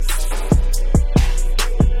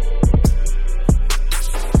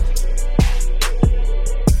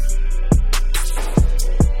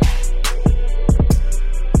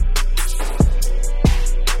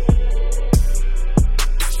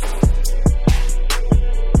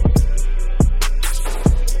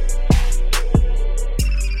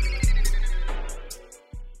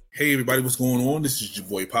Hey everybody, what's going on? This is your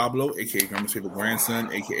boy Pablo, aka Grandma's favorite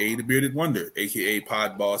grandson, aka the bearded wonder, aka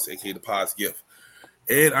Pod Boss, aka the Pod's gift.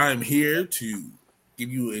 And I am here to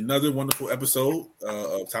give you another wonderful episode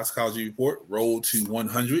of Toxicology Report, Road to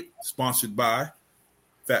 100, sponsored by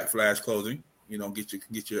Fat Flash Clothing. You know, get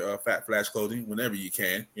your Fat Flash Clothing whenever you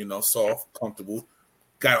can. You know, soft, comfortable,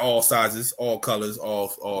 got all sizes, all colors,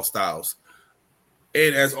 all styles.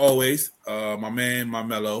 And as always, my man, my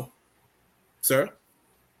mellow, sir.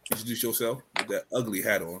 Introduce yourself with that ugly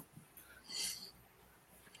hat on.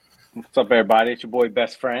 What's up, everybody? It's your boy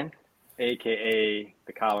Best Friend, a.k.a.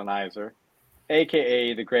 The Colonizer,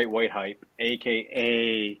 a.k.a. The Great White Hype,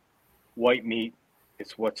 a.k.a. White Meat.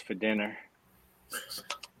 It's what's for dinner.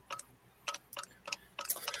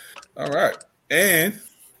 All right. And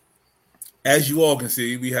as you all can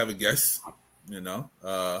see, we have a guest,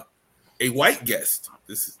 a white guest.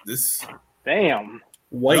 This. Damn.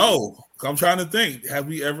 White. No, I'm trying to think. Have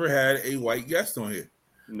we ever had a white guest on here?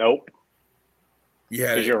 Nope.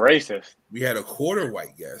 Because you're racist. We had a quarter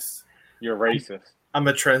white guest. You're racist. I'm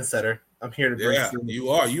a trendsetter. I'm here to break through. You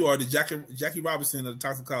are. You are the Jackie Robinson of the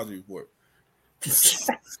Toxicology Report.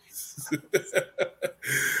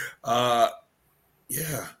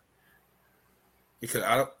 Yeah. Because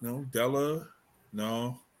I don't know, Della.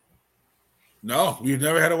 No, we've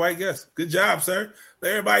never had a white guest. Good job, sir.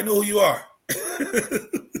 Let everybody know who you are.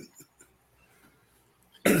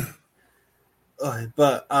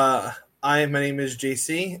 My name is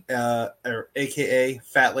JC, aka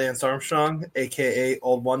Fat Lance Armstrong, aka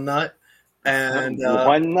Old One Nut, and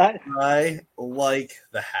One Nut. I like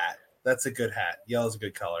the hat. That's a good hat. Yellow's a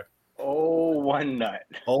good color. Oh, One Nut.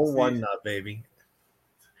 One Nut, baby.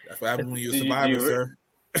 That's what happens when you're a survivor,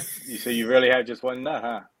 sir. So you really have just one nut,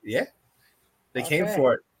 huh? Yeah, they came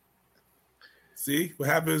for it. See what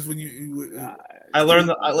happens when you I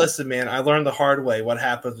learned listen, man. I learned the hard way. What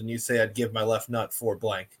happens when you say I'd give my left nut for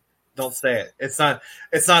blank? Don't say it. It's not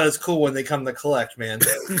as cool when they come to collect, man.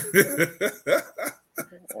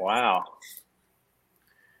 Wow.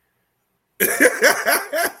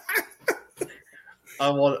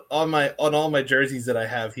 On all my jerseys that I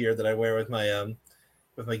have here that I wear with my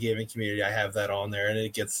gaming community, I have that on there, and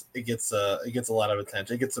it gets a lot of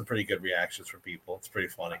attention. It gets some pretty good reactions from people. It's pretty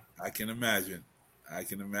funny. I can imagine.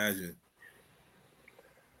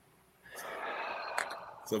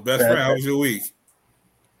 So, best friend, how was your week?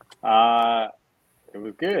 It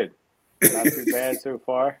was good. Not too bad so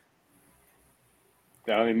far. It's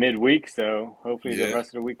only midweek, so hopefully the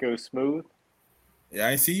rest of the week goes smooth. Yeah,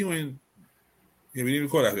 I ain't see you in. Yeah, we didn't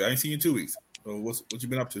record after. I ain't seen you in 2 weeks. So what you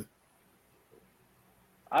been up to?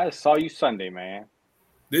 I saw you Sunday, man.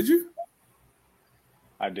 Did you?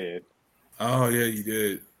 I did. Oh yeah, you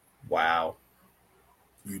did. Wow,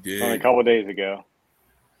 you did. Only a couple of days ago.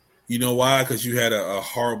 You know why? Because you had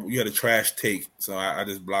a trash take, so I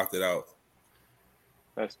just blocked it out.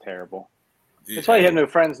 That's terrible. Yeah. That's why you have no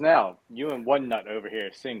friends now. You and One Nut over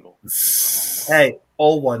here, single. Hey,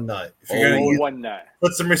 Old One Nut. Old One Nut.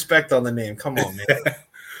 Put some respect on the name. Come on, man.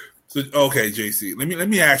 So, okay, JC, let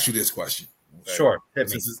me ask you this question. Okay? Sure, hit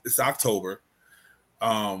me. Since it's October,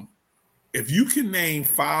 if you can name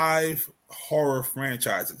 5 horror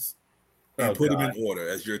franchises and put them in order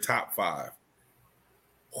as your top 5,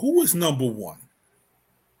 who is number 1?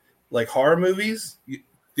 Like horror movies?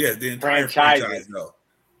 Yeah, the entire franchise, though.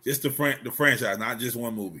 Just the franchise, not just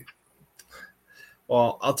one movie.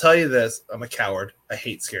 Well, I'll tell you this. I'm a coward. I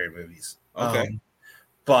hate scary movies. Okay.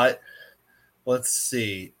 But let's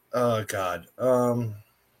see. Oh, God.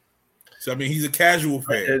 So, I mean, he's a casual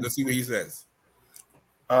fan. Let's see what he says.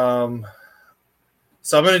 So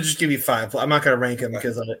I'm going to just give you 5. I'm not going to rank them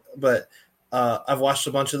but I've watched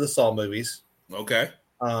a bunch of the Saw movies. Okay.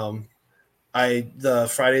 The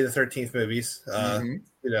Friday the 13th movies.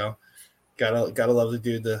 Gotta love the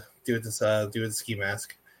dude to do with the ski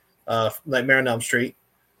mask. Nightmare on Elm Street.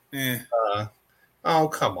 Oh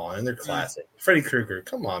come on, they're classic. Freddy Krueger,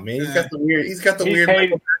 come on, man. He's got the weird.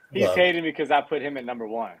 He's hating because I put him at number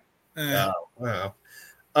 1. Oh wow.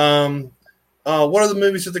 What are the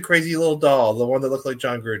movies with the crazy little doll? The one that looked like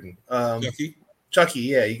John Gruden. Chucky.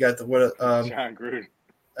 Yeah, you got John Gruden.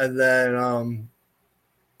 And then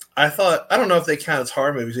I don't know if they count as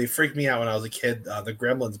horror movies. They freaked me out when I was a kid. The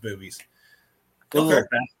Gremlins movies. Those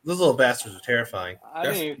little bastards are terrifying. I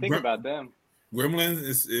didn't even think about them. Gremlins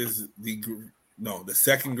is the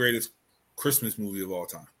second greatest Christmas movie of all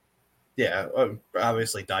time. Yeah,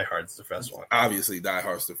 obviously Die Hard's the first one. Obviously Die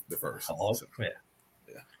Hard's the first. So. Yeah.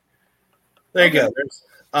 There you go.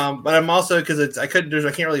 But I'm also because I can't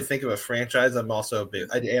really think of a franchise. I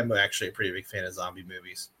am actually a pretty big fan of zombie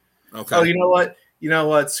movies. Okay. Oh, you know what? You know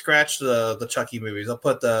what? Scratch the Chucky movies. I'll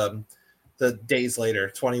put the Days Later,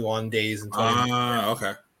 21 Days and 20.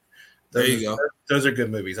 Okay. There you go. Those are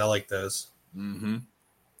good movies. I like those. Mm-hmm.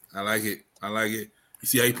 I like it. You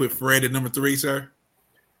see how you put Fred at number 3, sir?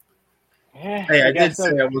 Yeah, hey, I did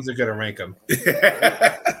say I wasn't going to rank him.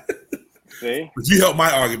 See? But you helped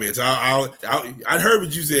my arguments. I heard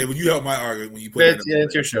what you said, but you helped my argument when you put it.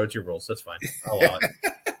 It's your show. It's your rules. That's fine. I'll allow it.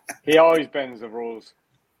 He always bends the rules.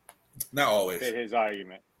 Not always. Fit his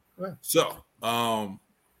argument. So,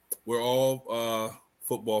 we're all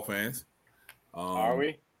football fans. Are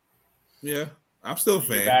we? Yeah, I'm still a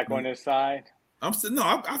fan. You back on this side? I'm still no.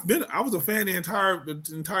 I was a fan the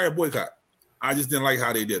entire boycott. I just didn't like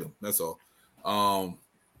how they did them. That's all.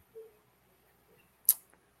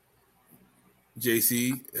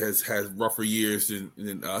 JC has rougher years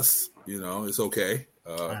than us. You know, it's okay.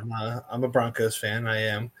 I'm a Broncos fan. I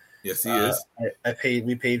am. Yes, he is.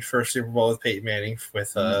 We paid for Super Bowl with Peyton Manning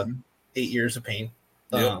with 8 years of pain.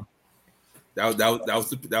 Yeah. That was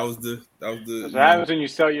the. That's what happens when you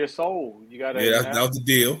sell your soul. You gotta. Yeah, that was the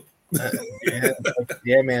deal.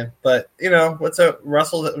 Yeah, man. But what's up,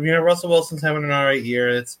 Russell? Russell Wilson's having an all right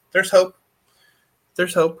year. There's hope.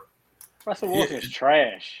 There's hope. Russell Wilson's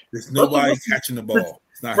trash. There's nobody catching the ball.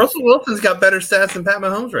 Russell Wilson's got better stats than Pat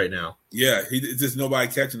Mahomes right now. Yeah, it's just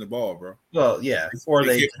nobody catching the ball, bro. Well, yeah, or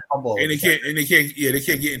they fumble, and they can't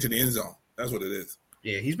get into the end zone. That's what it is.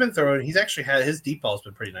 Yeah, he's been throwing. He's actually had his deep ball's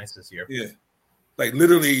been pretty nice this year. Yeah, like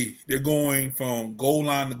literally, they're going from goal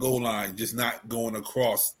line to goal line, just not going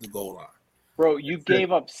across the goal line. Bro, you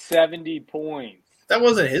gave up 70 points. That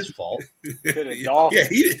wasn't his fault. Yeah,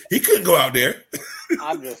 he couldn't go out there.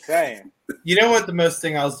 I'm just saying. You know what?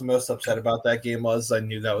 I was the most upset about that game was I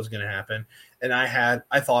knew that was going to happen, and I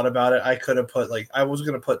thought about it. I could have put I was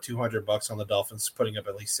going to put $200 on the Dolphins, putting up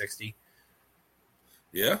at least 60.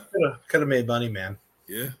 Yeah, could have made money, man.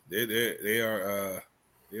 Yeah, they are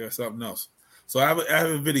something else. So I have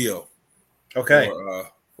a video. Okay.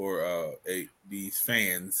 For these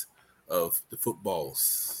fans of the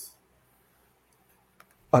footballs.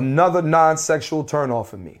 Another non-sexual turnoff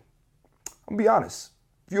for me. I'm gonna be honest.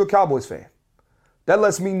 If you're a Cowboys fan, that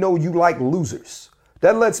lets me know you like losers.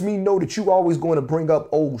 That lets me know that you always going to bring up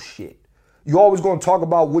old shit. You always going to talk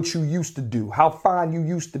about what you used to do, how fine you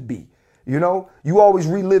used to be. You always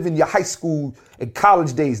reliving your high school and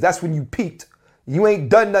college days. That's when you peaked. You ain't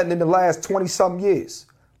done nothing in the last 20-something years.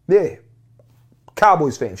 Yeah.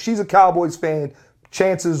 Cowboys fan. If she's a Cowboys fan,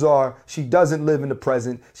 chances are she doesn't live in the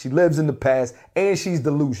present. She lives in the past, and she's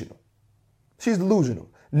delusional. She's delusional.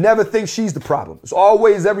 Never thinks she's the problem. It's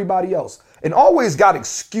always everybody else. And always got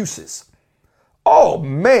excuses. Oh,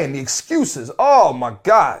 man, the excuses. Oh, my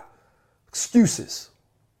God. Excuses.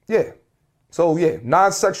 Yeah. So, yeah,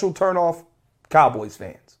 non-sexual turnoff, Cowboys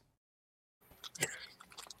fans.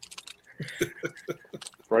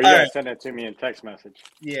 Bro, you gotta send that to me in text message.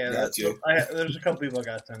 Yeah, there's a couple people I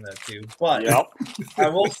gotta send that to. But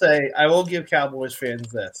I will give Cowboys fans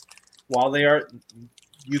this. While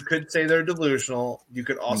you could say they're delusional, you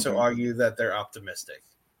could also argue that they're optimistic.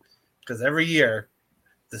 Because every year,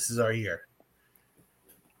 this is our year.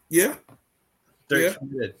 Yeah. They're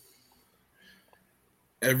committed.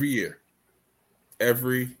 Every year.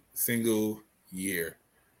 Every single year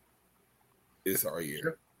is our year.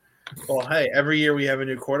 Sure. Well, hey, every year we have a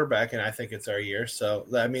new quarterback, and I think it's our year. So,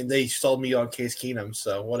 I mean, they sold me on Case Keenum,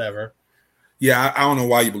 so whatever. Yeah, I don't know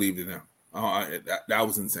why you believed in them. That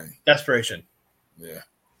was insane. Desperation. Yeah.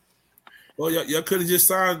 Well, y'all could have just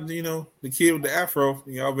signed, the kid with the afro.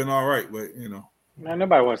 Y'all been all right, but, Man,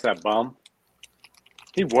 nobody wants that bum.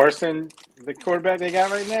 He's worse than the quarterback they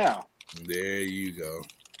got right now. There you go.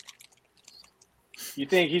 You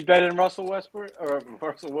think he's better than Russell Westbrook or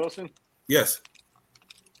Russell Wilson? Yes.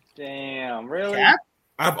 Damn, really? Yeah.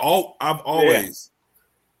 I've always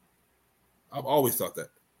thought that.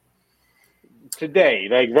 Today,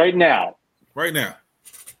 like right now. Right now.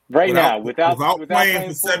 Without playing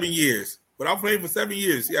for 7 years. Without playing for 7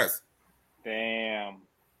 years, yes. Damn.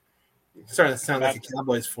 You're starting to sound like a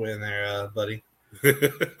Cowboys fan there, buddy.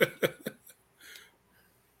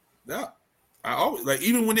 No. I always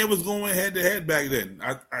even when they was going head to head back then,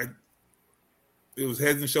 it was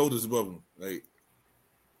heads and shoulders above them. Like,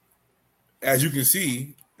 as you can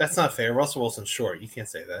see, that's not fair. Russell Wilson's short. You can't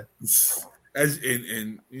say that.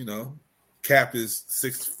 Cap is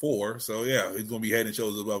 6'4", so yeah, he's gonna be head and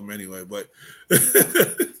shoulders above him anyway. But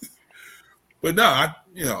but no, I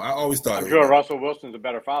always thought. I'm sure Russell Wilson's a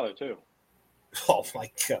better father too. Oh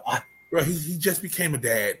my God, bro, he just became a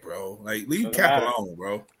dad, bro. Like, leave Cap alone,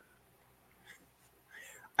 bro.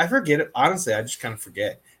 I forget it. Honestly, I just kind of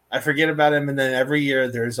forget. I forget about him, and then every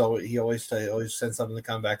year he always sends something to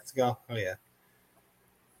come back to go. Oh yeah,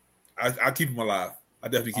 I keep him alive. I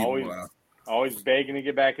definitely keep him alive. Always begging to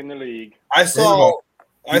get back in the league. I saw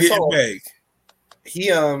beg.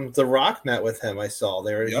 The Rock met with him. I saw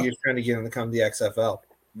he was trying to get him to come to the XFL.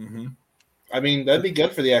 Mm-hmm. I mean, that'd be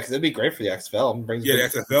good for the That'd be great for the XFL. The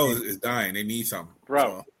XFL is dying. They need something, bro.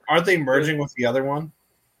 So. Aren't they merging with the other one?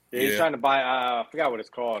 Yeah, he's trying to buy. I forgot what it's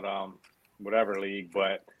called. Whatever league,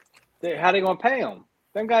 but how they gonna pay him?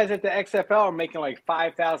 Them guys at the XFL are making like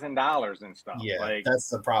 $5,000 and stuff. Yeah, that's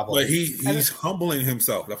the problem. But he's humbling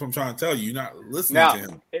himself. That's what I'm trying to tell you. You're not listening to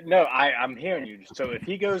him. I'm hearing you. So if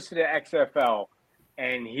he goes to the XFL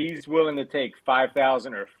and he's willing to take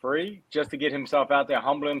 $5,000 or free just to get himself out there,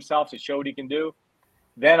 humble himself to show what he can do,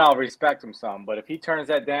 then I'll respect him some. But if he turns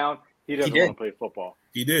that down, he doesn't want to play football.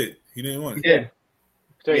 He did. He didn't want it. He did.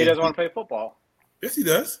 So he doesn't want to play football. Yes, he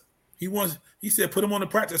does. He said put him on the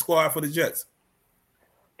practice squad for the Jets.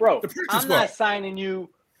 Bro, I'm not signing you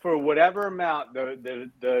for whatever amount,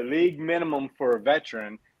 the league minimum for a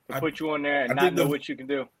veteran to put you on there and not know what you can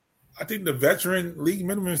do. I think the veteran league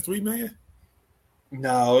minimum is $3 million.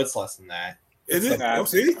 No, it's less than that. Is it? Oh,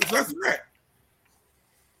 see, it's less than that.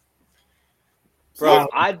 Bro,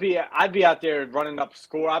 I'd be out there running up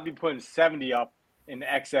score. I'd be putting 70 up in the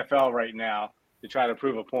XFL right now to try to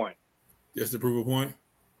prove a point. Just to prove a point?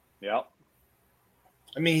 Yep.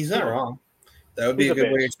 I mean, he's not wrong. That would be a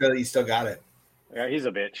good way to show that you still got it. Yeah, he's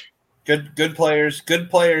a bitch. Good players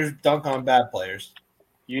dunk on bad players.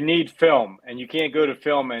 You need film, and you can't go to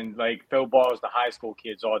film and like throw balls to high school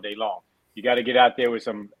kids all day long. You got to get out there with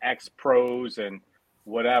some ex-pros and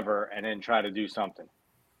whatever, and then try to do something.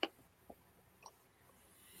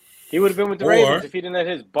 He would have been with the Ravens if he didn't let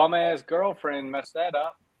his bum-ass girlfriend mess that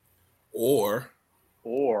up. Or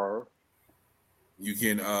you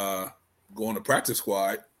can go on the practice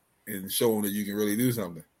squad and show them that you can really do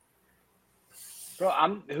something.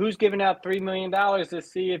 Bro, who's giving out $3 million to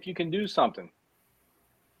see if you can do something?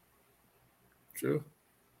 True.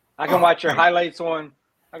 I can watch your highlights from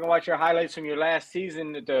your last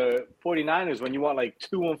season at the 49ers when you went like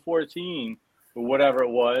 2-14 or whatever it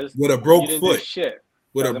was. With a broke foot. Shit.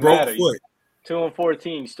 With a broke foot.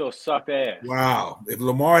 2-14 still sucked ass. Wow. If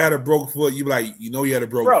Lamar had a broke foot, you'd be like, he had a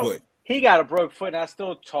broke foot. He got a broke foot, and I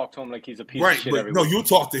still talk to him like he's a piece of shit. Right, but no, you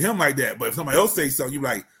talk to him like that. But if somebody else says something, you're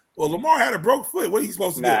like, well, Lamar had a broke foot. What are you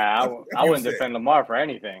supposed to do? I wouldn't defend Lamar for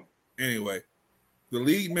anything. Anyway, the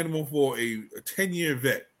league minimum for a 10-year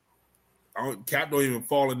vet, Cap don't even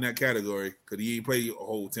fall in that category because he ain't played a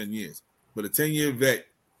whole 10 years. But a 10-year vet,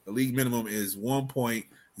 the league minimum is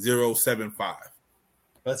 1.075.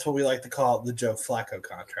 That's what we like to call the Joe Flacco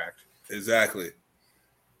contract. Exactly.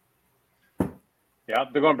 Yeah,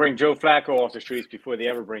 they're going to bring Joe Flacco off the streets before they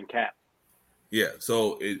ever bring Cap. Yeah,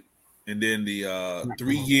 and then the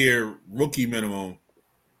 3-year rookie minimum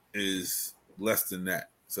is less than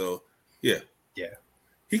that. So yeah,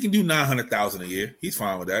 he can do $900,000 a year. He's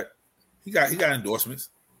fine with that. He got endorsements.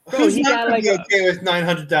 Bro, he got like okay with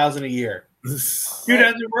 $900,000 a year. Dude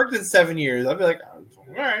hasn't worked in 7 years. I'd be like,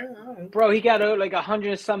 all right. Bro, he got like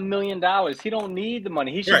 $100-some million. He don't need the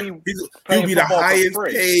money. He should be. He'll be the highest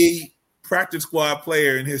paid practice squad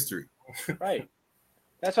player in history. Right.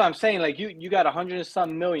 That's what I'm saying. Like you got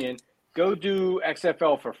 $100-some million. Go do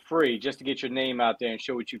XFL for free just to get your name out there and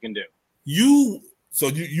show what you can do. You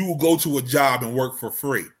will go to a job and work for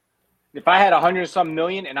free. If I had $100-some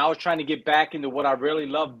million and I was trying to get back into what I really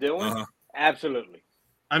love doing, absolutely.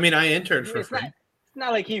 I mean, I interned for free. It's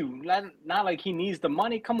not like he needs the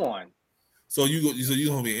money. Come on. So you're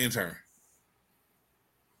gonna be an intern.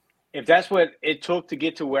 If that's what it took to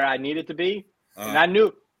get to where I needed to be, and I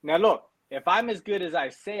knew. Now look, if I'm as good as I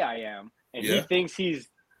say I am, and he thinks he's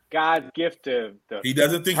God's gift to he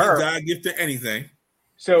doesn't think he's God's gift to anything.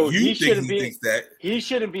 So he shouldn't be. He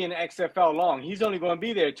shouldn't be in the XFL long. He's only going to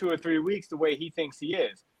be there 2 or 3 weeks the way he thinks he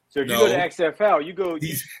is. So if you go to XFL, you go.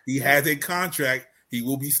 He has a contract. He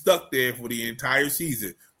will be stuck there for the entire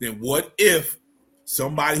season. Then what if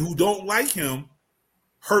somebody who don't like him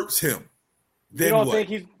hurts him? Then you don't think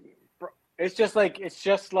he's? It's just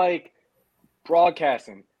like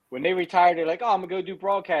broadcasting. When they retire, they're like, "Oh, I'm gonna go do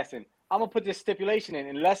broadcasting. I'm gonna put this stipulation in.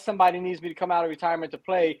 Unless somebody needs me to come out of retirement to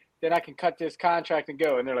play, then I can cut this contract and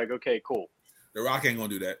go." And they're like, "Okay, cool." The Rock ain't gonna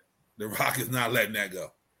do that. The Rock is not letting that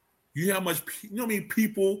go. You know how much? You know how many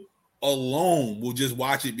people alone will just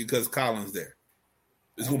watch it because Colin's there.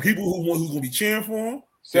 There's gonna be people who's gonna be cheering for him.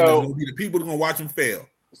 So there's gonna be the people that are gonna watch him fail.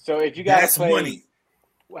 So if you guys play, money.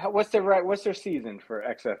 What's their season for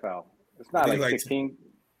XFL? It's not like 16.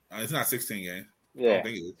 It's not 16 games. Yeah.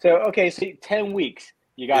 So 10 weeks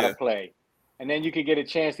you got to play, And then you could get a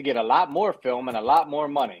chance to get a lot more film and a lot more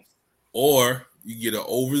money. Or you get an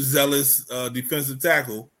overzealous defensive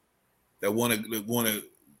tackle that want to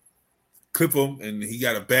clip him, and he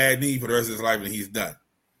got a bad knee for the rest of his life, and he's done.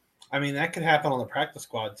 I mean, that could happen on the practice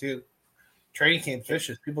squad too. Training camp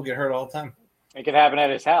fishes. People get hurt all the time. It could happen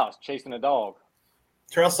at his house, chasing a dog.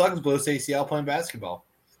 Terrell Suggs blew his ACL playing basketball.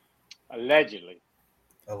 Allegedly.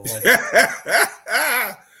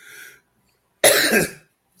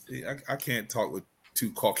 See, I can't talk with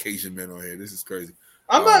two Caucasian men on here. This is crazy.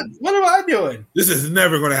 I'm not. What am I doing? This is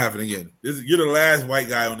never going to happen again. You're the last white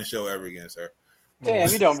guy on the show ever again, sir. Damn,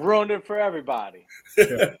 you done ruined it for everybody.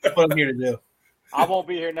 Sure. That's what I'm here to do. I won't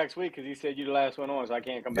be here next week because he said you're the last one on, so I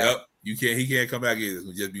can't come back. Yep, you can't. He can't come back either. It's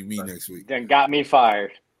gonna just be me next week. Then got me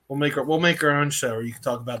fired. We'll make our own show where you can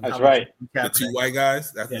talk about. That's right. The two white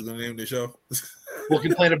guys. That's what's gonna name the show. We'll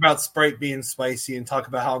complain about Sprite being spicy and talk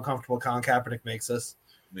about how uncomfortable Colin Kaepernick makes us.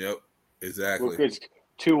 Yep, exactly. It's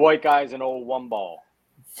two white guys and old one ball.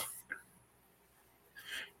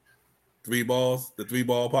 Three balls. The 3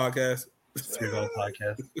 Ball podcast. 3 Ball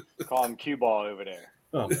podcast. Call him Q ball over there.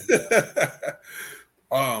 Oh,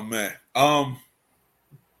 man. Oh man.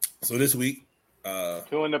 So this week,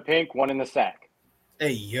 2 in the pink, 1 in the sack.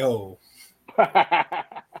 Hey yo.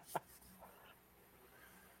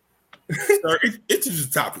 Sir, introduce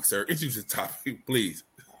the topic, sir. Introduce the topic, please.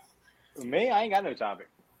 Me? I ain't got no topic.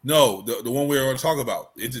 No, the one we're going to talk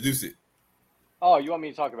about. Introduce it. Oh, you want me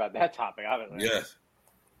to talk about that topic? Yes.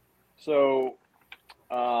 So,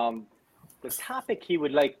 the topic he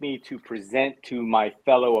would like me to present to my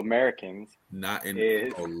fellow Americans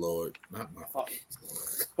oh Lord, not my.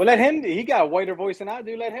 Well, let him. He got a whiter voice than I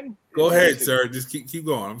do. Let him. Go ahead, sir. Just keep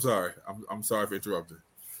going. I'm sorry. I'm sorry for interrupting.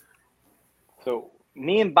 So,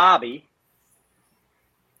 me and Bobby.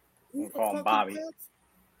 We'll call him Bobby.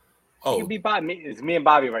 Oh, it could be Bobby. It's me and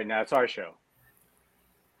Bobby right now. It's our show.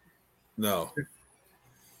 No.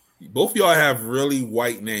 Both of y'all have really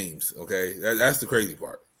white names. Okay, that's the crazy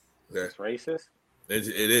part. Okay? It's racist. It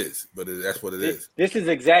is, but that's what it is. This is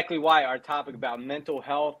exactly why our topic about mental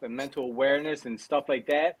health and mental awareness and stuff like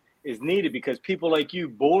that is needed, because people like you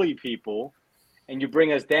bully people and you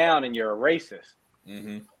bring us down and you're a racist.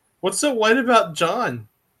 Mm-hmm. What's so white about John?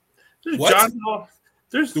 What? John,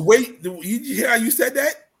 there's the way you hear how you said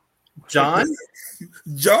that? John?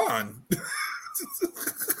 John.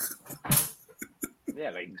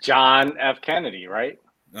 Yeah, like John F. Kennedy, right?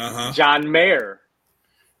 Uh-huh. John Mayer.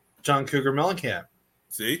 John Cougar Mellencamp.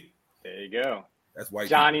 See? There you go. That's white.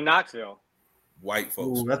 Johnny people. Knoxville. White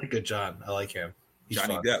folks. Ooh, that's a good John. I like him. He's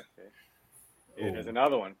Johnny fun. Depp. Yeah, there's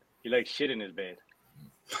another one. He likes shit in his bed.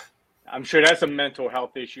 I'm sure that's a mental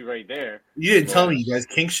health issue right there. You didn't tell me you guys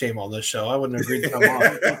kink shame on this show. I wouldn't have agreed to come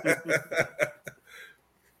on.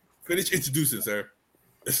 Finish introducing, sir.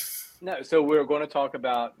 No, so we're going to talk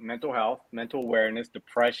about mental health, mental awareness,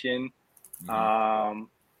 depression, and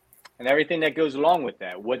everything that goes along with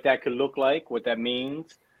that. What that could look like, what that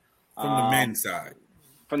means. From the men's side.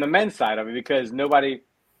 From the men's side of it, because nobody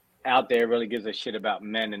out there really gives a shit about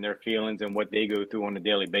men and their feelings and what they go through on a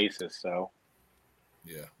daily basis. So,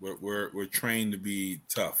 yeah, we're trained to be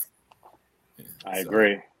tough. I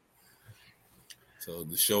agree. So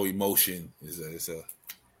the show emotion is a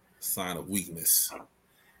sign of weakness,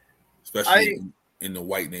 especially in the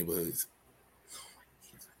white neighborhoods.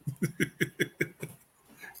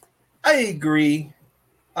 I agree,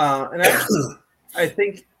 and actually, I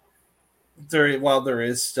think while there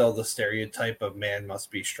is still the stereotype of man must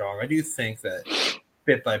be strong, I do think that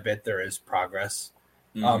bit by bit there is progress,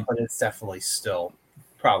 but it's definitely still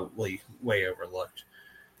probably way overlooked.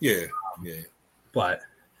 Yeah, But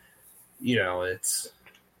it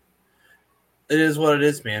is what it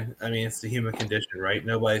is, man. I mean, it's the human condition, right?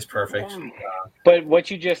 Nobody's perfect. But what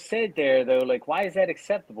you just said there, though, like, why is that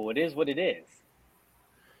acceptable? It is what it is.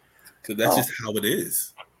 Because that's just how it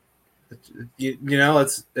is.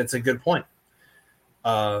 It's a good point.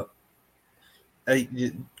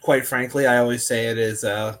 Quite frankly, I always say it is,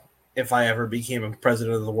 if I ever became a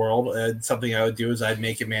president of the world, something I would do is I'd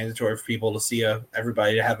make it mandatory for people to see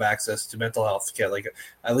everybody to have access to mental health care, like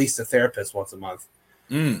at least a therapist once a month.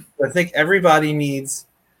 I think everybody needs.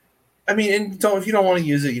 I mean, and if you don't want to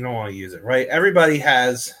use it, you don't want to use it, right? Everybody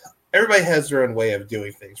has their own way of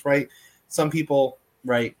doing things, right? Some people,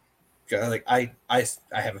 right? Like I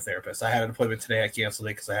have a therapist. I had an appointment today. I canceled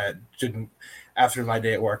it because didn't after my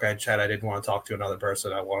day at work. I didn't want to talk to another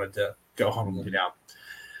person. I wanted to go home and lay down.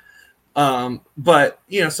 But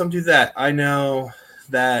some do that. I know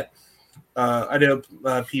that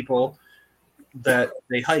people that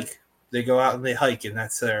they hike. They go out and they hike, and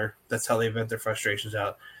that's how they vent their frustrations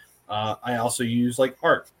out. I also use like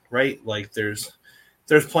art. right? Like there's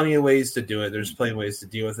plenty of ways to do it. There's plenty of ways to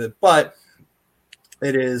deal with it, but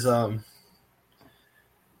it is,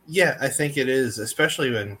 yeah, I think it is,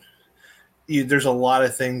 especially when there's a lot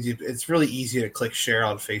of things. It's really easy to click share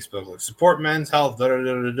on Facebook, like support men's health, da da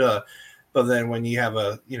da da da. But then when you have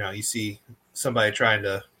you see somebody trying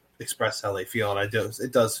to express how they feel, and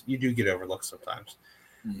you do get overlooked sometimes,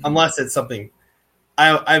 unless it's something.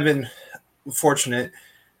 I've been fortunate,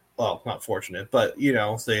 well, not fortunate, but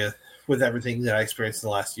with everything that I experienced in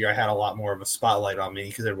the last year, I had a lot more of a spotlight on me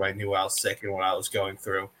because everybody knew I was sick and what I was going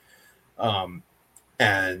through.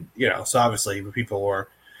 And so obviously people were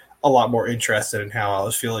a lot more interested in how I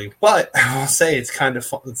was feeling. But I'll say it's kind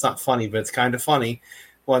of it's not funny, but it's kind of funny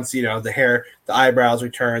once the eyebrows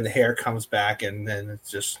return, the hair comes back, and then it's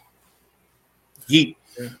just yeet,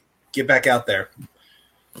 get back out there.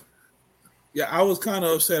 Yeah, I was kind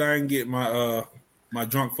of upset I didn't get my my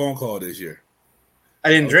drunk phone call this year. I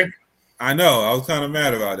didn't drink. I know. I was kind of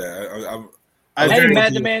mad about that. I ain't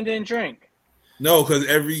mad the man didn't drink. No, because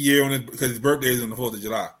every year because his birthday is on the 4th of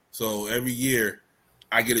July, so every year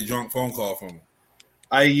I get a drunk phone call from him.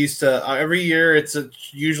 I used to every year. It's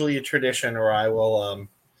usually a tradition, or I will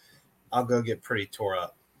I'll go get pretty tore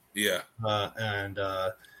up. Yeah, and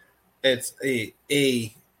it's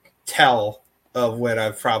a tell of when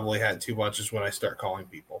I've probably had too much is when I start calling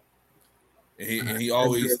people. And he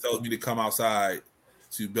always tells me to come outside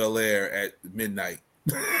to Bel Air at midnight.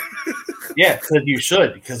 Yeah, because you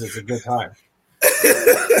should, because it's a good time.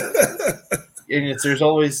 And there's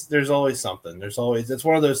always something. It's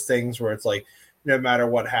one of those things where it's like no matter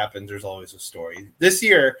what happens, there's always a story. This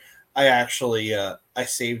year, I actually I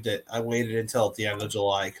saved it. I waited until at the end of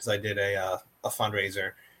July because I did a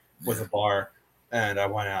fundraiser with a bar, and I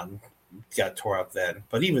went out and got tore up then.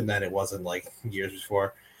 But even then, it wasn't like years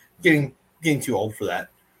before. Getting too old for that.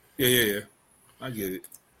 Yeah. I get it.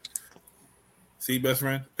 See, best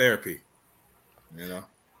friend, therapy.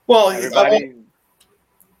 Well, everybody.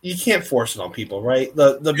 You can't force it on people, right?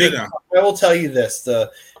 The big. I will tell you this: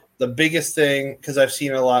 the biggest thing, because I've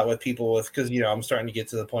seen a lot with people because I'm starting to get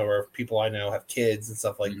to the point where people I know have kids and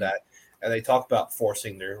stuff like that, and they talk about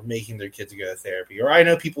making their kids to go to therapy. Or I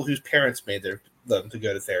know people whose parents made them to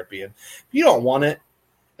go to therapy, and if you don't want it,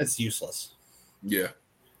 it's useless. Yeah,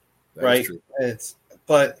 right. True.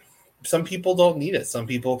 But some people don't need it. Some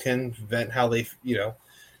people can vent how they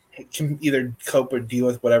can either cope or deal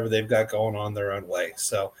with whatever they've got going on their own way.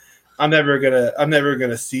 So I'm never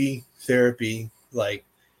gonna see therapy like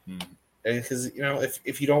because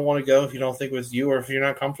if you don't want to go, if you don't think it was you, or if you're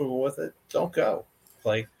not comfortable with it, don't go.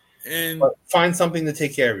 But find something to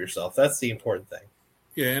take care of yourself. That's the important thing.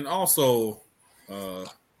 Yeah, and also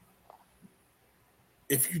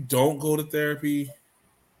if you don't go to therapy,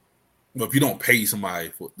 well, if you don't pay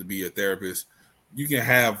somebody to be a therapist, you can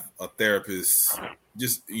have a therapist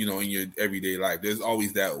just in your everyday life. There's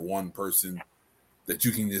always that one person that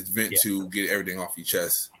you can just vent to, get everything off your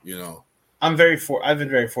chest. I've been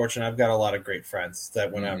very fortunate. I've got a lot of great friends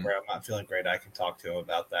that whenever I'm not feeling great, I can talk to them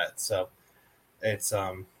about that. So it's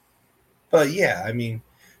but yeah, I mean,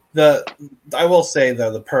 I will say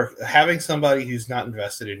though, having somebody who's not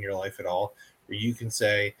invested in your life at all, where you can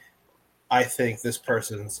say, I think this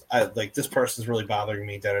person's really bothering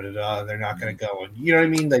me, da da da da. They're not going to go, and you know what I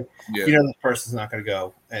mean. This person's not going to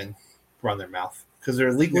go and run their mouth because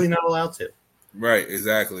they're legally not allowed to. Right,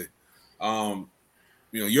 exactly.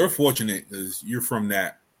 You're fortunate because you're from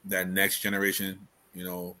that next generation.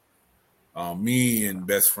 Me and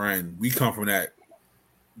best friend, we come from that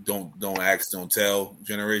don't ask, don't tell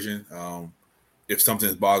generation. If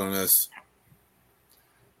something's bothering us,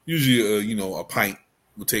 usually a pint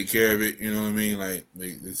will take care of it. You know what I mean? Like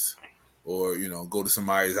this, or go to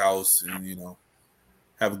somebody's house and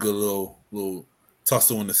have a good little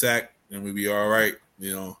tussle in the sack, and we'll be all right.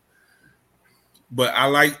 But I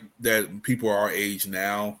like that people our age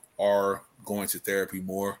now are going to therapy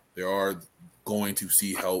more. They are going to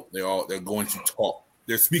see help. They're going to talk.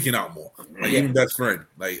 They're speaking out more. Like even best friend.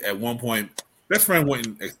 Like at one point, best friend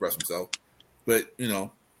wouldn't express himself, but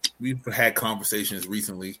we've had conversations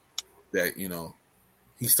recently that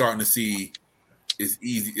he's starting to see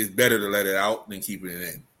it's better to let it out than keeping it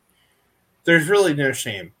in. There's really no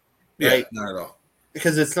shame. Right? Yeah, not at all.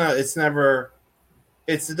 Because it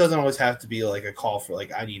doesn't always have to be like a call for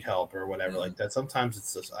like I need help or whatever like that. Sometimes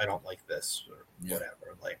it's just I don't like this or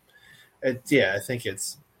whatever. Like I think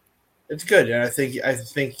it's good, and I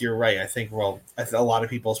think you're right. I think a lot of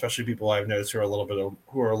people, especially people I've noticed who are a little bit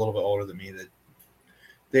older than me, that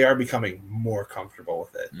they are becoming more comfortable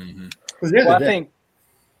with it. Well, I think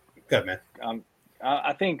good man.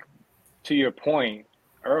 I think to your point,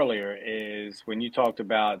 earlier is when you talked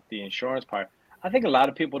about the insurance part. I think a lot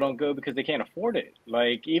of people don't go because they can't afford it.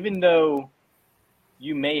 Like, even though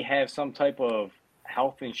you may have some type of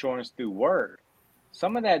health insurance through work,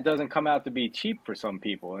 some of that doesn't come out to be cheap for some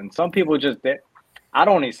people. And some people just, I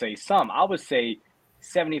don't even say some, I would say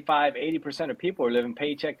 75, 80% of people are living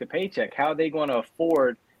paycheck to paycheck. How are they going to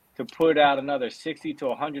afford to put out another $60 to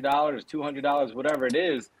 $100, $200, whatever it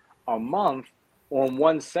is, a month on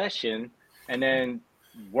one session and then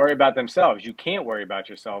worry about themselves? You can't worry about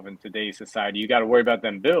yourself in today's society. You got to worry about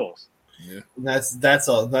them bills. Yeah. That's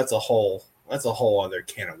a whole other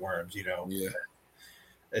can of worms, you know. Yeah.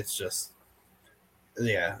 It's just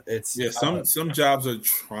some jobs are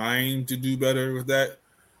trying to do better with that.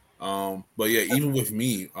 But yeah, even with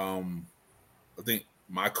me, I think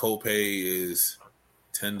my copay is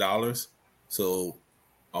 $10. So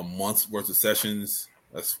a month's worth of sessions,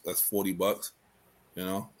 that's $40. You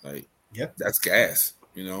know, like that's gas.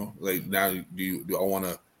 You know, like now do I want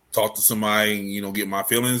to talk to somebody and, you know, get my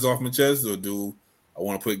feelings off my chest, or do I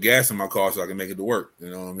want to put gas in my car so I can make it to work?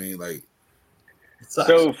 You know what I mean? Like,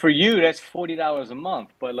 so for you, that's $40 a month,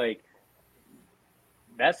 but like,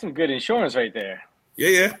 that's some good insurance right there.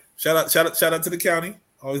 Yeah. Shout out to the county.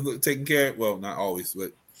 Always taking care. Well, not always,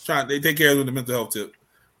 but they take care of the mental health tip.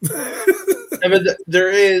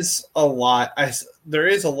 There is a lot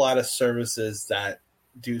of services that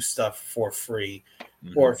do stuff for free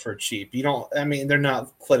or for cheap. You don't. I mean, they're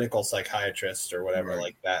not clinical psychiatrists or whatever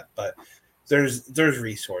like that, but there's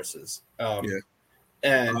resources. And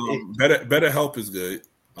BetterHelp is good.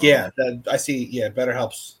 I see. Yeah,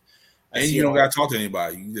 BetterHelp's. And you don't gotta talk to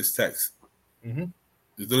anybody. You can just text. Mm-hmm.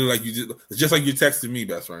 It's literally like it's just like you're texting me,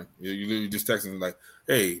 best friend. You literally just texting like,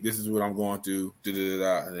 "Hey, this is what I'm going through."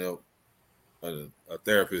 And a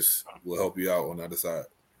therapist will help you out on the other side.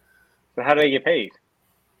 So how do they get paid?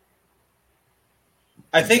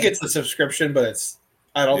 I think it's a subscription, but it's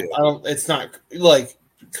not like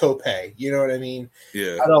copay. You know what I mean?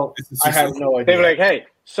 Yeah. I have no idea. They were like, "Hey,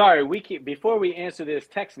 sorry, before we answer this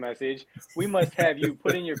text message, we must have you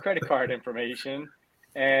put in your credit card information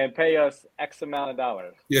and pay us X amount of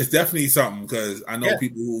dollars." Yeah, it's definitely something, because I know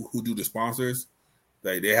people who do the sponsors,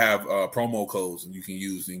 they have promo codes and you can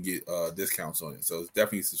use and get discounts on it. So it's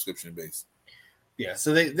definitely subscription based. Yeah.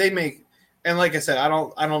 So they make, and like I said, I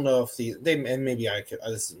don't know if and maybe I could.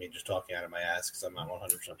 This is me just talking out of my ass because I'm not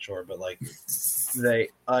 100% sure, but like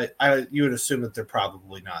you would assume that they're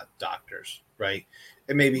probably not doctors, right?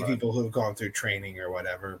 It may be people who have gone through training or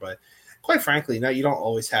whatever, but quite frankly, now you don't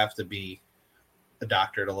always have to be a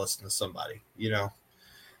doctor to listen to somebody. You know,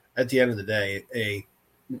 at the end of the day,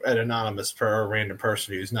 an anonymous or a random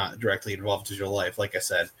person who's not directly involved in your life, like I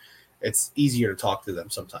said, it's easier to talk to them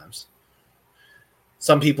sometimes.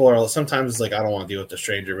 Sometimes it's like, I don't want to deal with the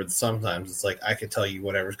stranger, but sometimes it's like, I can tell you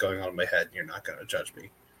whatever's going on in my head and you're not going to judge me.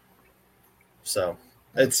 So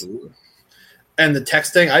and the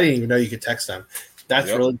texting, I didn't even know you could text them. That's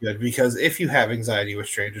really good, because if you have anxiety with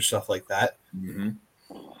strangers, stuff like that, you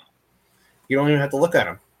don't even have to look at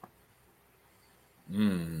them.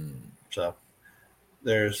 So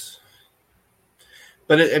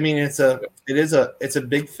it's a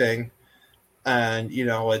big thing. And you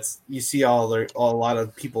know, you see a lot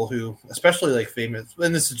of people who, especially like famous,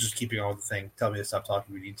 and this is just keeping on with the thing. Tell me to stop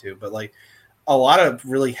talking. We need to, but like a lot of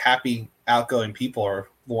really happy, outgoing people are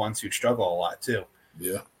the ones who struggle a lot too.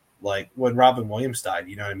 Yeah, like when Robin Williams died,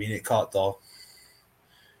 you know what I mean? It caught the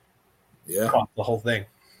whole thing.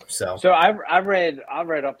 So I read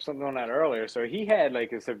up something on that earlier. So he had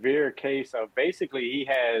like a severe case of, basically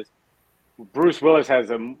Bruce Willis has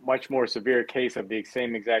a much more severe case of the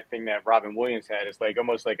same exact thing that Robin Williams had. It's like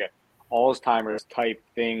almost like a Alzheimer's type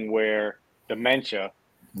thing, where dementia.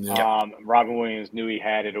 Yeah. Robin Williams knew he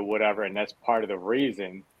had it or whatever, and that's part of the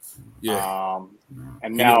reason. Yeah.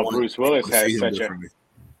 And now Bruce Willis has he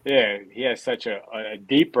has such a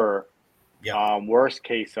deeper, worse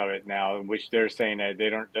case of it now, in which they're saying that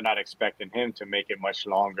they're not expecting him to make it much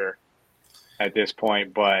longer at this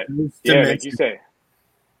point. But like you say,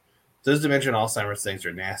 those dementia and Alzheimer's things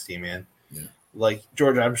are nasty, man. Yeah. Like,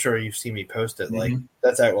 Georgia, I'm sure you've seen me post it. Like,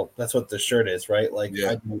 that's what the shirt is, right? Like,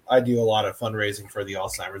 I do a lot of fundraising for the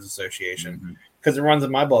Alzheimer's Association because it runs in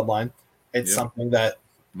my bloodline. It's something that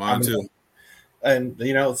mine too. And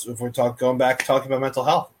you know, if we're talking about mental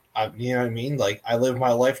health, you know what I mean? Like, I live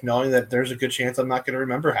my life knowing that there's a good chance I'm not going to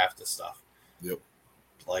remember half this stuff. Yep.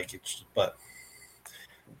 Like, but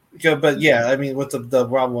yeah, I mean, with the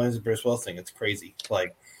Robin Williams and Bruce Willis thing, it's crazy.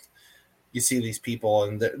 Like, you see these people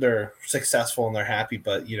and they're successful and they're happy,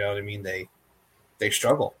 but you know what I mean? They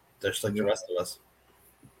struggle. They're just like the rest of us.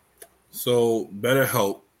 So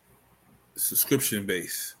BetterHelp subscription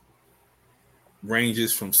base,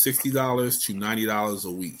 ranges from $60 to $90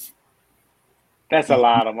 a week. That's a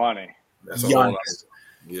lot of money. That's a whole lot.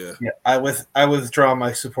 Yikes. Yeah. I withdraw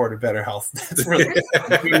my support of Better Health. That's really go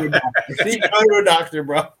to a doctor,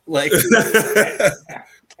 bro. Like,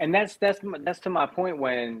 and that's to my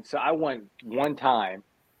point. So I went one time,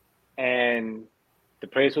 and the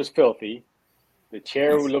place was filthy. The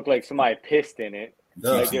chair looked like somebody pissed in it.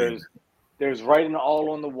 Like there's writing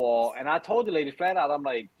all on the wall. And I told the lady flat out, I'm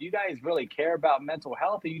like, do you guys really care about mental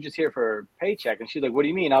health, or are you just here for a paycheck? And she's like, what do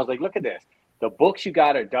you mean? I was like, look at this. The books you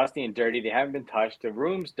got are dusty and dirty. They haven't been touched. The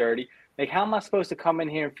room's dirty. Like, how am I supposed to come in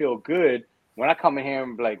here and feel good when I come in here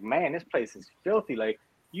and be like, man, this place is filthy? Like,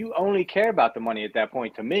 you only care about the money at that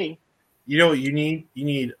point to me. you know what you need? You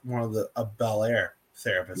need one of a Bel Air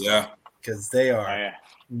therapist. Yeah. Because they are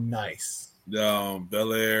nice.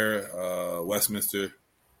 Bel Air, Westminster.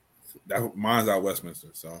 Mine's out Westminster,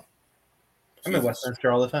 so I'm in Westminster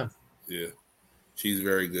all the time. Yeah, she's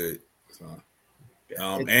very good. So,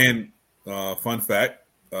 and fun fact,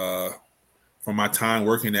 from my time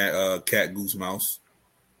working at Cat Goose Mouse,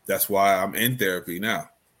 that's why I'm in therapy now,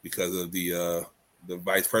 because of the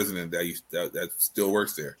vice president that still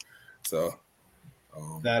works there. So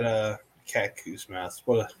that Cat Goose Mouse,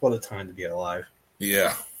 what a time to be alive.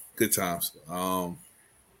 Yeah, good times.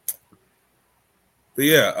 But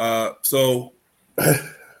yeah, so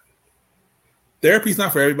therapy's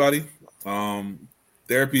not for everybody.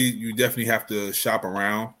 Therapy, you definitely have to shop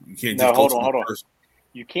around. You can't just hold on.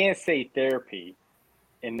 You can't say therapy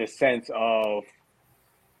in the sense of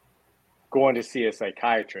going to see a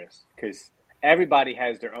psychiatrist, because everybody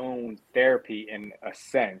has their own therapy in a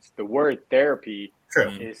sense. The word therapy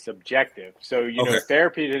is subjective. So, know,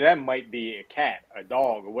 therapy to them might be a cat, a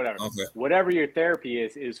dog, or whatever. Okay. Whatever your therapy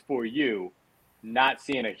is for you, not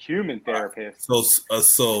seeing a human therapist. So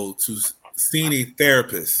to seeing a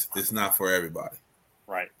therapist is not for everybody.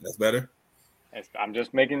 Right. That's better? I'm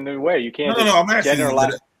just making the way. You can't I'm asking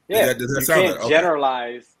generalize. Does that sound can't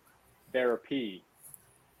generalize therapy.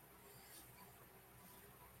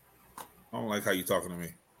 I don't like how you're talking to me.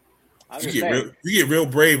 You get real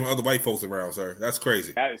brave when other white folks around, sir. That's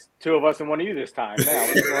crazy. That is two of us and one of you this time. Now,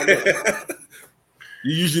 what's going on?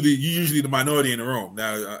 You usually the minority in the room.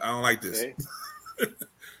 Now I don't like this.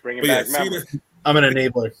 Bring it back. I'm an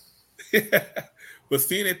enabler. But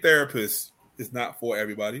seeing a therapist is not for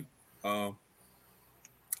everybody, and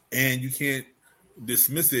you can't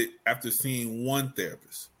dismiss it after seeing one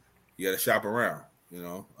therapist. You got to shop around.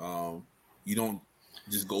 You don't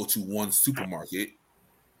just go to one supermarket,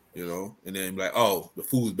 and then be like, oh, the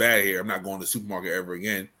food's bad here, I'm not going to the supermarket ever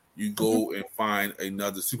again. You go and find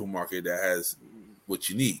another supermarket that has what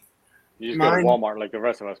you need. You just go to Walmart like the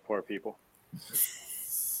rest of us poor people.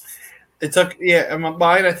 It took,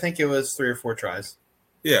 mine, I think it was 3 or 4 tries.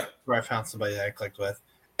 Yeah. Where I found somebody that I clicked with.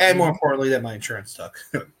 And more importantly, that my insurance took.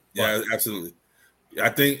 Yeah, absolutely. I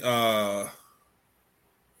think, 1,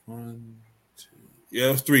 2,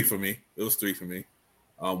 it was 3 for me.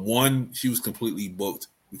 One, she was completely booked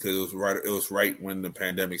because it was right when the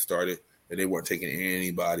pandemic started and they weren't taking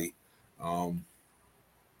anybody. And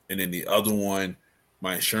then the other one,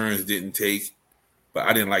 my insurance didn't take, but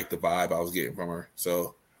I didn't like the vibe I was getting from her.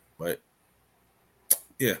 So, but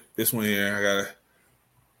yeah, this one here, I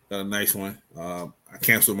got a nice one. I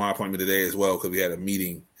canceled my appointment today as well because we had a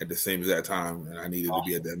meeting at the same exact time and I needed to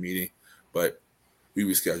be at that meeting, but we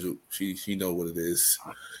rescheduled. She know what it is.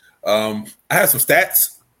 I had some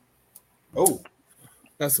stats.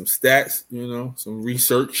 Got some stats, some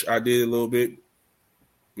research I did a little bit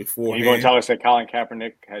before. You going to tell us that Colin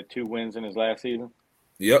Kaepernick had 2 wins in his last season?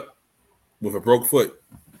 Yep, with a broke foot,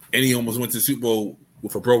 and he almost went to the Super Bowl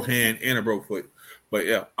with a broke hand and a broke foot. But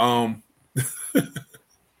yeah,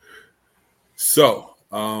 so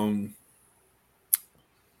 9%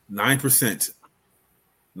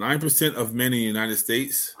 of men in the United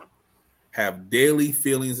States have daily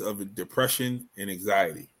feelings of depression and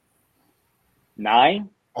anxiety. 9?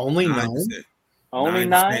 Only 9? Only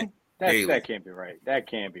 9? That can't be right. That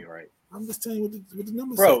can't be right. I'm just telling you what the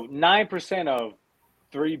numbers Bro, 9% of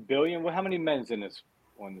 3 billion. Well, how many men's on this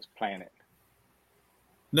planet?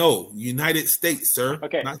 No, United States, sir.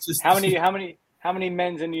 Okay. Not just how many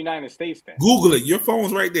men's in the United States then? Google it. Your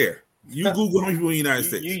phone's right there. You Google how many people in the United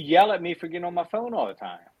States. You yell at me for getting on my phone all the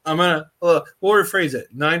time. I'm gonna we'll rephrase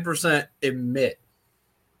it. 9% admit.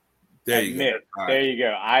 There you go. There you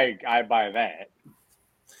go. I buy that.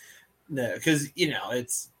 No, because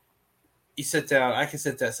it's you sit down. I can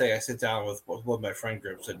sit down with my friend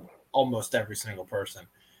groups and almost every single person,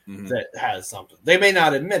 that has something. They may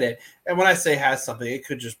not admit it, and when I say has something, it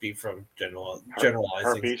could just be from generalizing.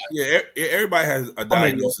 Herpes. Yeah, everybody has a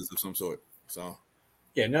diagnosis of some sort. So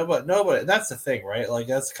yeah, nobody. That's the thing, right? Like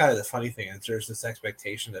that's kind of the funny thing is there's this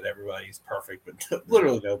expectation that everybody's perfect, but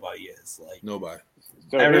literally nobody is. Like nobody.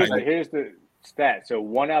 So here's the stat. So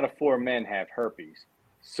 1 out of 4 men have herpes.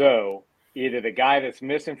 So either the guy that's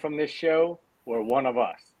missing from this show or one of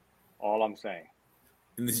us. All I'm saying.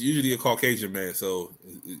 And it's usually a Caucasian man, so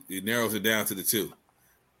it narrows it down to the 2.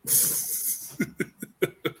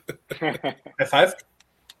 High five.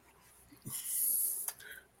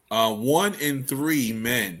 1 in 3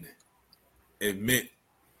 men admit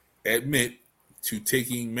to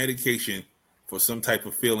taking medication for some type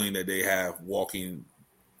of feeling that they have walking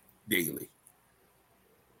daily.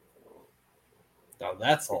 Now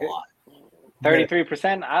that's a lot.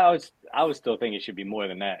 33%. I would still think it should be more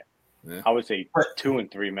than that. Yeah. I would say 2 in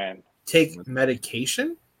 3 men take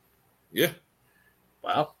medication. Yeah.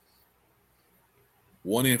 Wow.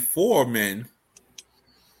 1 in 4 men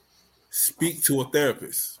speak to a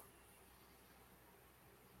therapist.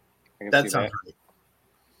 That sounds right.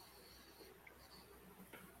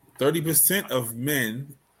 30% of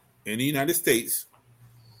men in the United States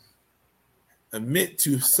admit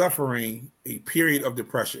to suffering a period of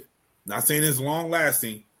depression. Not saying it's long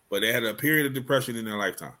lasting, but they had a period of depression in their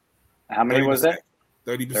lifetime. How many 30%. was that?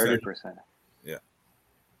 30%. 30%. Yeah.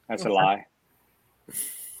 That's a lie.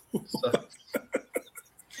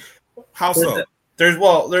 How so? There's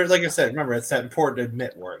like I said, remember it's that important to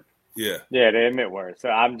admit word. Yeah. Yeah, they admit words. So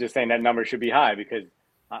I'm just saying that number should be high because,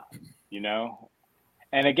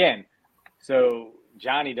 and again, so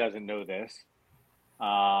Johnny doesn't know this.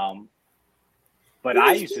 But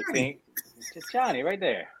I used to think, just Johnny right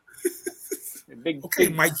there. Big J.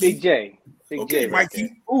 Big J. Right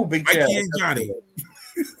Mikey. Ooh, Big J. Mikey and Johnny.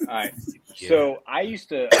 All right. Yeah. So I used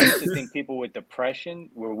to think people with depression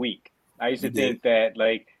were weak. I used to think that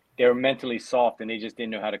like they were mentally soft and they just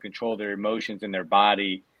didn't know how to control their emotions in their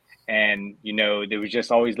body. And, they were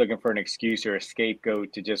just always looking for an excuse or a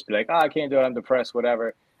scapegoat to just be like, I can't do it. I'm depressed,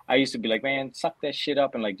 whatever. I used to be like, man, suck that shit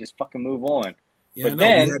up and like just fucking move on. Yeah, but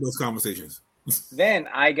then we had those conversations. Then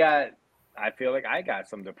I feel like I got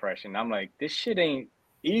some depression. I'm like, this shit ain't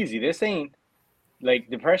easy. This ain't like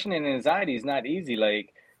depression and anxiety is not easy.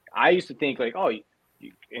 Like I used to think like, oh,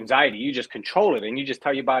 anxiety, you just control it and you just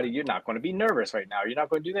tell your body you're not going to be nervous right now. You're not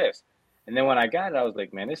going to do this. And then when I got it, I was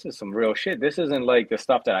like, man, this is some real shit. This isn't like the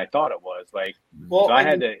stuff that I thought it was. Like, well, so I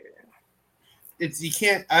had to. It's you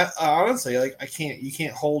can't. I honestly like I can't. You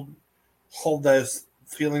can't hold those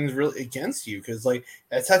feelings really against you because like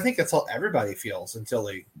I think that's how everybody feels until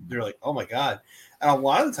they're like, oh my god. And a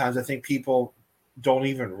lot of the times I think people don't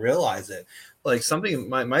even realize it. Like something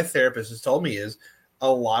my therapist has told me is a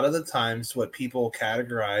lot of the times what people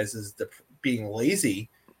categorize as being lazy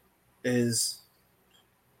is.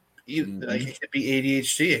 Like it could be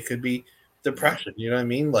ADHD, it could be depression. You know what I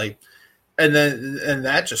mean? Like, and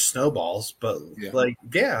that just snowballs. But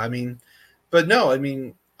I mean, but no, I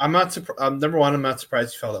mean, I'm not surprised. Number one, I'm not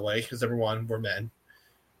surprised you felt that way because number one, we're men,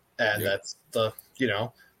 and that's the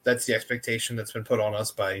that's the expectation that's been put on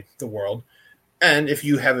us by the world. And if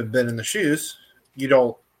you haven't been in the shoes, you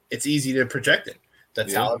don't. It's easy to project it.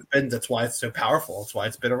 That's how it's been. That's why it's so powerful. That's why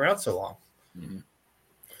it's been around so long. Mm-hmm.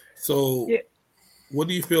 So. Yeah. What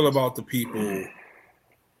do you feel about the people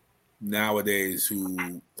nowadays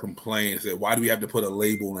who complain and say, why do we have to put a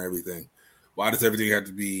label on everything? Why does everything have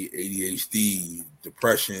to be ADHD,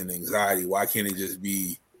 depression, anxiety? Why can't it just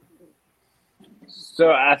be?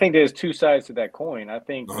 So I think there's two sides to that coin. I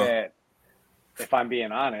think that if I'm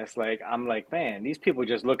being honest, like I'm like, man, these people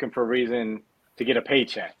just looking for a reason to get a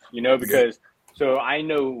paycheck, because so I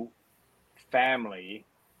know family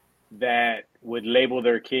that would label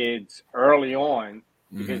their kids early on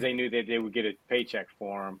because they knew that they would get a paycheck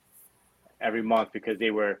for them every month because they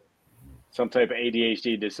were some type of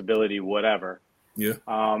ADHD disability, whatever. Yeah.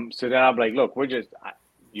 So then I'm like, look, we're just,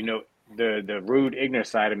 the rude, ignorant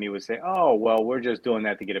side of me would say, oh, well, we're just doing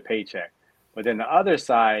that to get a paycheck. But then the other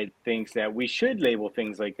side thinks that we should label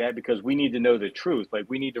things like that because we need to know the truth. Like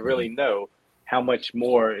we need to really know how much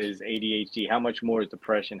more is ADHD, how much more is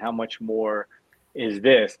depression, how much more is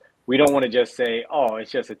this. We don't want to just say, oh,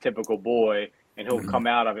 it's just a typical boy and he'll come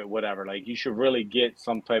out of it, whatever. Like you should really get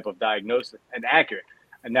some type of diagnosis and accurate.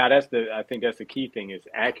 And now I think that's the key thing is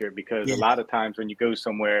accurate because a lot of times when you go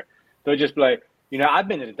somewhere, they'll just be like, I've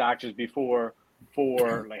been to the doctors before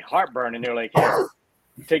for like heartburn and they're like, here,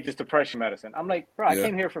 take this depression medicine. I'm like, bro, I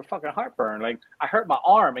came here for fucking heartburn. Like I hurt my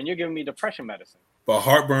arm and you're giving me depression medicine. But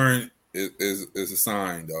heartburn is a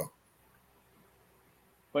sign though.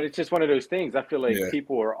 But it's just one of those things. I feel like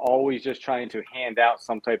people are always just trying to hand out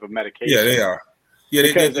some type of medication. Yeah, they are. Yeah,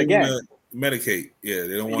 because they again, want to medicate. Yeah,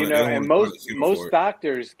 they don't want you to. know, and most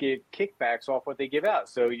doctors get kickbacks off what they give out.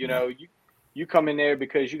 So you know, you come in there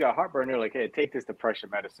because you got heartburn. They're like, hey, take this depression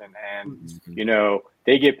medicine, and you know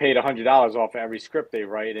they get paid $100 off every script they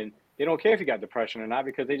write, and they don't care if you got depression or not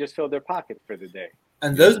because they just filled their pockets for the day.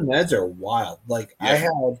 And those meds are wild. Like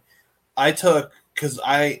I took because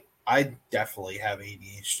I definitely have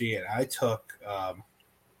ADHD, and I took I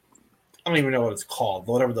don't even know what it's called,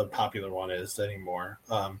 whatever the popular one is anymore.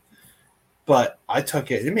 But I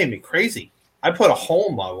took it. It made me crazy. I put a hole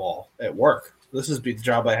in my wall at work. This is the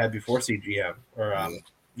job I had before CGM, or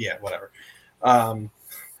whatever.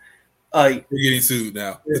 We're getting sued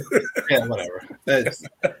now. Yeah, whatever.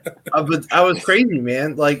 But I was crazy,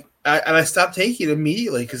 man. Like, I stopped taking it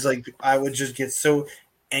immediately because, like, I would just get so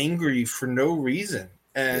angry for no reason,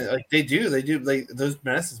 and like they do, like those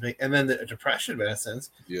medicines make, and then the depression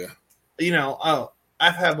medicines. Yeah, you know,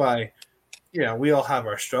 I've had my. You know, we all have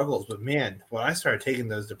our struggles, but man, when I started taking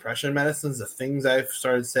those depression medicines, the things I've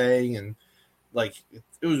started saying, and like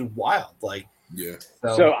it was wild. Like,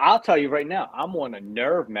 So I'll tell you right now, I'm on a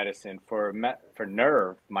nerve medicine for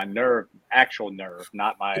nerve, actual nerve,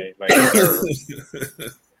 not my like nerve.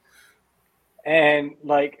 And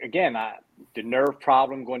like again, the nerve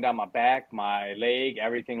problem going down my back, my leg,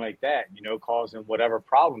 everything like that, you know, causing whatever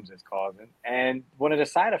problems it's causing. And one of the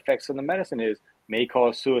side effects of the medicine may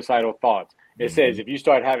cause suicidal thoughts. It says if you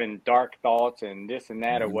start having dark thoughts and this and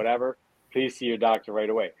that or whatever, please see your doctor right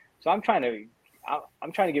away. So I'm trying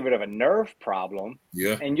to get rid of a nerve problem.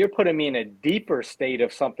 Yeah. And you're putting me in a deeper state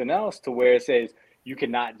of something else to where it says you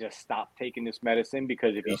cannot just stop taking this medicine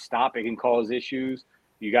because if you stop, it can cause issues.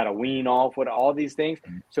 You got to wean off with all these things.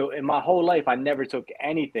 So in my whole life, I never took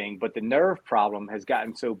anything, but the nerve problem has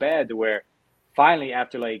gotten so bad to where finally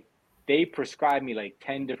after like they prescribed me like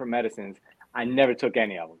 10 different medicines, I never took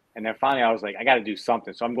any of them. And then finally I was like, I got to do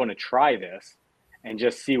something. So I'm going to try this and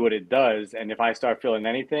just see what it does. And if I start feeling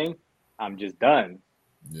anything, I'm just done.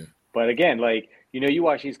 Yeah. But again, like, you know, you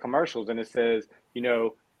watch these commercials and it says, you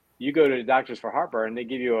know, you go to the doctors for heartburn, they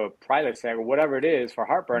give you a Prilosec or whatever it is for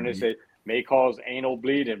heartburn. They say may cause anal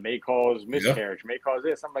bleeding, may cause miscarriage, may cause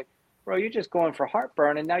this. I'm like, bro, you're just going for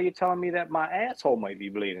heartburn. And now you're telling me that my asshole might be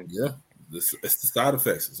bleeding. Yeah. It's the side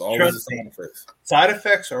effects. It's always the side effects. Side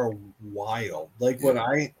effects are wild. Like when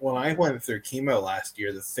I went through chemo last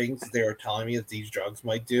year, the things they were telling me that these drugs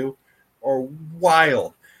might do are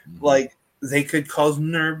wild. Like they could cause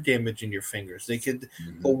nerve damage in your fingers. They could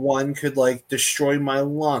the one could like destroy my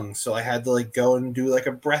lungs. So I had to like go and do like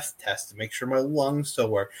a breath test to make sure my lungs still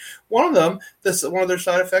work. One of their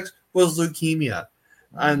side effects was leukemia.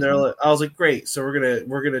 And they're like, I was like, great. So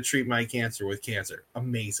we're gonna treat my cancer with cancer.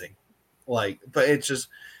 Amazing. Like, but it's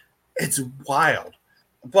wild,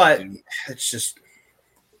 but it's just,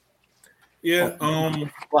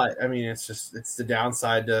 but I mean, it's the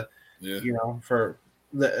downside to, you know, for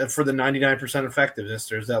the 99% effectiveness,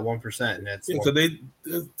 there's that 1%, and that's so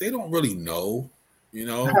they don't really know, you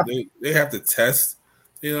know, they have to test,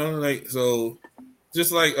 you know, like, so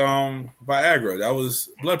just like Viagra, that was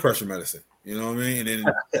blood pressure medicine, you know what I mean, and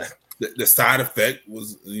then. The side effect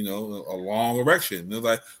was, you know, a long erection. They're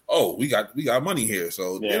like, oh, we got money here,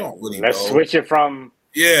 so they don't really know. Let's switch it from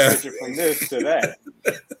this to that.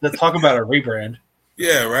 Let's talk about a rebrand.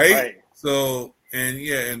 Yeah, right. So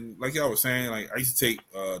and like y'all was saying, like I used to take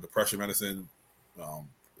depression medicine in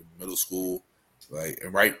middle school, like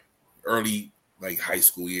and right early like high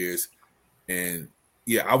school years, and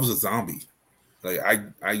I was a zombie. Like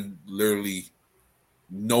I literally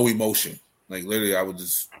no emotion. Like literally, I would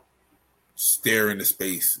just stare into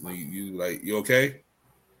space. You okay?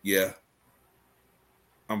 Yeah,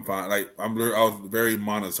 I'm fine. Like I was very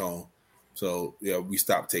monotone. So we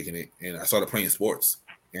stopped taking it, and I started playing sports.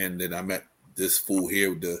 And then I met this fool here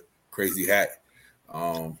with the crazy hat.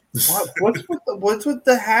 What's with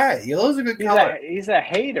the hat? Yellow's a good color. He's a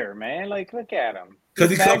hater, man. Like look at him. Because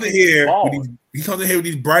he comes in here. He comes in here with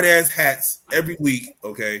these bright ass hats every week.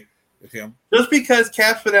 Okay. Just because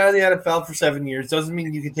Cap's been out of the NFL for 7 years doesn't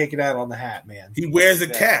mean you can take it out on the hat, man. He wears a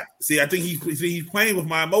cap. See, I think he's playing with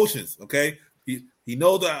my emotions. Okay, he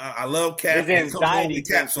knows that I love Cap. His anxiety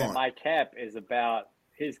thinks that my cap is about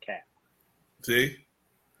his cap. See,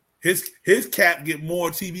 his cap get more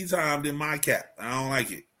TV time than my cap. I don't like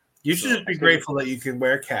it. You should just be grateful that you can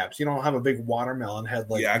wear caps. You don't have a big watermelon head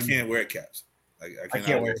like. Yeah, I can't wear caps. I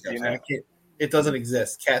can't wear caps. It doesn't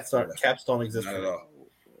exist. Caps don't exist at all.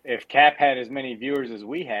 If Cap had as many viewers as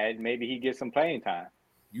we had, maybe he'd get some playing time.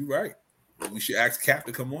 You're right. We should ask Cap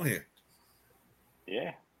to come on here.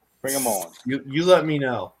 Yeah. Bring them on. You let me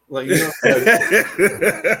know. Like, you know,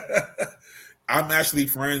 I'm actually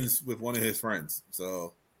friends with one of his friends,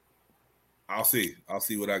 so I'll see. I'll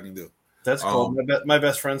see what I can do. That's cool. My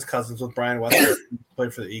best friend's cousins with Brian Westbrook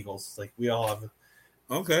played for the Eagles. Like, we all have.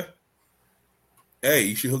 Okay. Hey,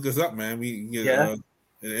 you should hook us up, man. We can get an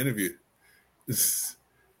interview.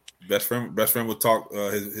 Best friend would talk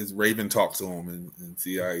his Raven talk to him and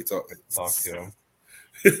see how he talk to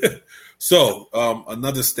him. So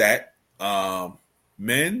another stat: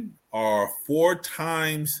 men are 4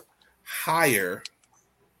 times higher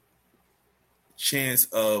chance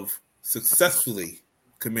of successfully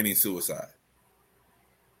committing suicide.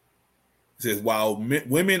 It says while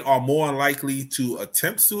women are more likely to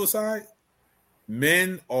attempt suicide,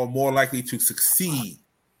 men are more likely to succeed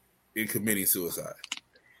in committing suicide.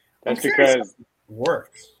 That's because it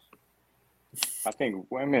works. I think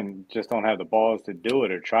women just don't have the balls to do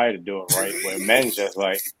it or try to do it right. Where men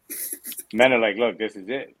are like, look, this is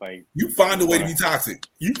it. Like, you find a way to be toxic.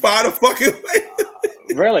 You find a fucking way.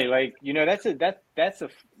 Really, like, you know, that's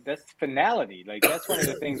finality. Like, that's one of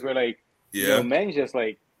the things where, like, you know, men's just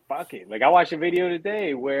like, fuck it. Like, I watched a video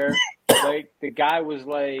today where like the guy was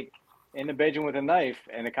like in the bedroom with a knife,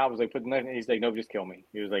 and the cop was like, put the knife. And he's like, no, just kill me.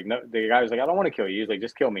 He was like, no. The guy was like, I don't want to kill you. He was like,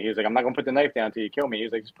 just kill me. He was like, I'm not gonna put the knife down until you kill me. He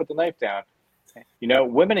was like, just put the knife down. You know,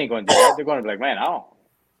 women ain't gonna do that. They're gonna be like, man, I don't.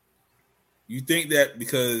 You think that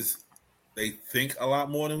because they think a lot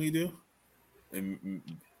more than we do, and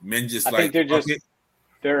men just I think they're just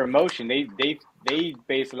their emotion. They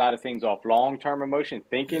base a lot of things off long-term emotion,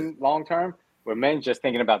 thinking long-term, where men just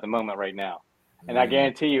thinking about the moment right now. And I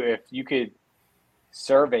guarantee you, if you could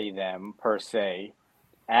survey them per se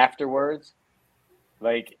afterwards,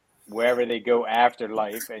 like wherever they go after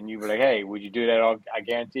life, and you were like, hey, would you do that? I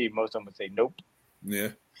guarantee you, most of them would say nope. Yeah.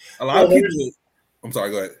 A lot of people. I'm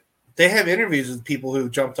sorry, go ahead. They have interviews with people who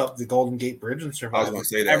jumped up the Golden Gate Bridge and survived. I was going to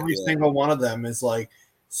say that. Every single one of them is like,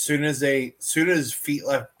 soon as feet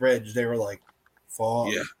left bridge, they were like, fall.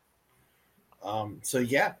 Yeah. So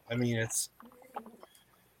yeah, I mean, it's.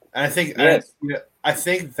 And I think I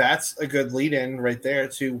think that's a good lead in right there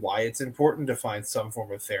to why it's important to find some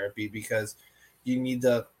form of therapy, because you need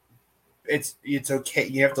to. It's okay.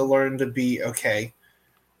 You have to learn to be okay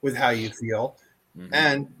with how you feel,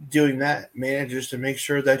 and doing that manages to make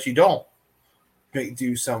sure that you don't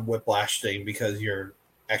do some whiplash thing because you're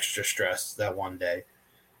extra stressed that one day.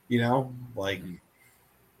 You know, like,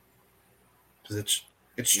 because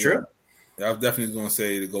it's true. I was definitely going to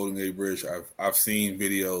say the Golden Gate Bridge. I've seen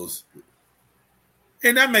videos,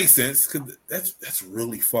 and that makes sense because that's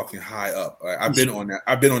really fucking high up. I've been on that.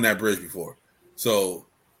 I've been on that bridge before, so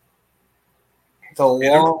it's a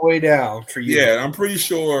long way down for you. Yeah, I'm pretty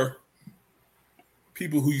sure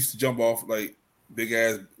people who used to jump off like big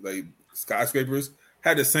ass like skyscrapers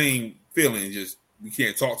had the same feeling. Just we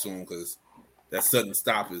can't talk to them because that sudden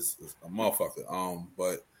stop is a motherfucker.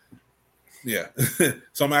 But yeah.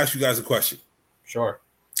 So I'm gonna ask you guys a question. Sure.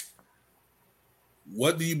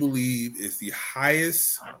 What do you believe is the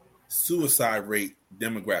highest suicide rate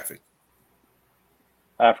demographic?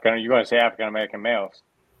 You're going to say African American males?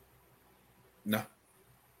 No.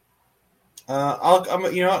 I'll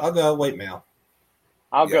go white male.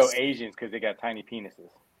 I'll go Asians because they got tiny penises.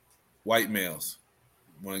 White males.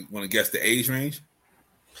 Want to guess the age range?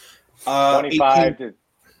 25 to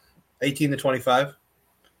 18 to 25.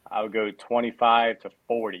 I would go 25 to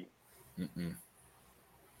 40.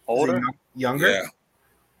 Older? Younger? Yeah.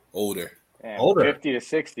 Older. Older. 50 to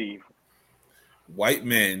 60. White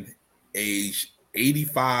men age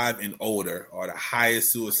 85 and older are the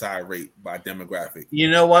highest suicide rate by demographic.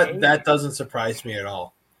 You know what? That doesn't surprise me at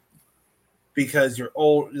all. Because you're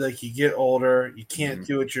old, like you get older, you can't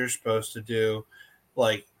do what you're supposed to do.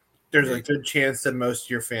 Like there's a good chance that most of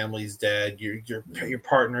your family's dead. Your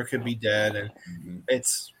partner could be dead, and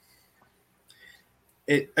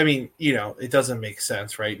I mean, you know, it doesn't make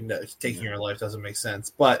sense, right? Taking your life doesn't make sense,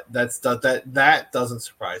 but that doesn't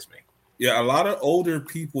surprise me. Yeah, a lot of older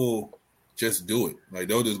people just do it. Like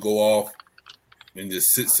they'll just go off and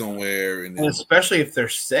just sit somewhere, and especially if they're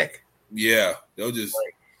sick. Yeah, they'll just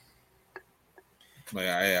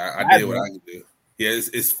I did what I could do. Yeah,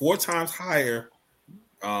 it's 4 times higher.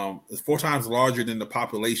 It's 4 times larger than the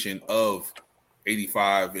population of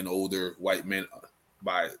 85 and older white men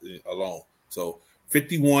by alone. So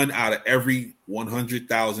 51 out of every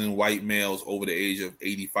 100,000 white males over the age of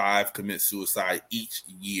 85 commit suicide each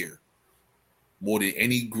year, more than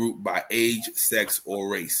any group by age, sex, or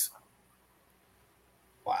race.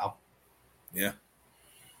 Wow. Yeah.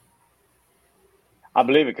 I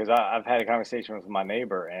believe it because I've had a conversation with my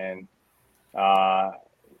neighbor, and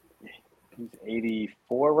he's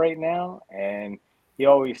 84 right now, and he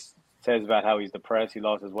always says about how he's depressed. He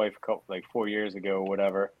lost his wife like 4 years ago or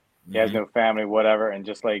whatever. He has no family, whatever. And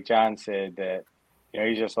just like John said, that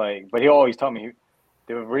he's just like. But he always told me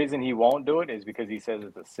the reason he won't do it is because he says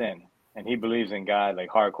it's a sin, and he believes in God like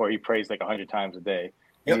hardcore. He prays like 100 times a day,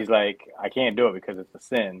 and he's like, I can't do it because it's a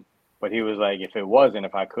sin. But he was like, if it wasn't,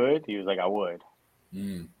 if I could, he was like, I would.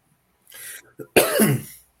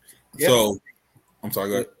 So, I'm sorry.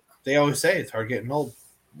 Go ahead. They always say it's hard getting old.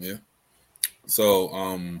 Yeah.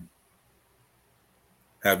 So,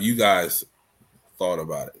 have you guys thought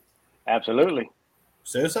about it? Absolutely.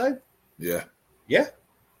 Suicide? Yeah. Yeah.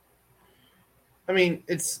 I mean,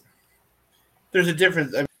 there's a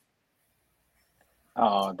difference.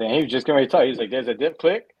 Oh, then he was just going to tell you. He's like, there's a dip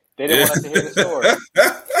click. They didn't want us to hear the story.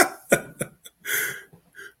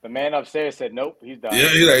 The man upstairs said, nope, he's done. Yeah,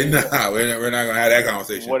 he's like, nah, we're not going to have that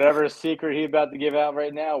conversation. Whatever secret he's about to give out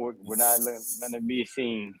right now, we're not going to be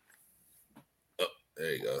seen. Oh,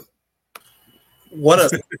 there you go. What a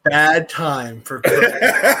bad time for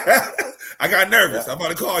I got nervous. I'm about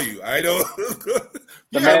to call you. I know.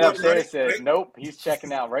 The man upstairs said, nope, he's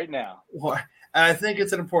checking out right now. And I think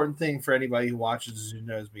it's an important thing for anybody who watches who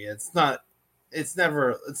knows me. It's not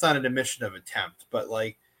an admission of attempt, but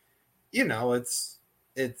like, I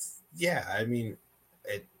mean,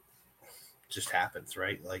 it just happens,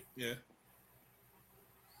 right? Like, yeah.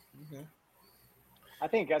 Okay. I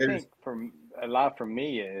think for a lot for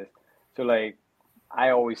me is so like I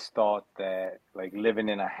always thought that like living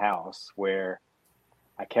in a house where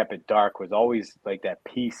I kept it dark was always like that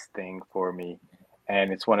peace thing for me.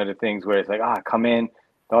 And it's one of the things where it's like, come in,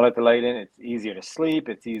 don't let the light in. It's easier to sleep.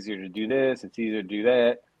 It's easier to do this. It's easier to do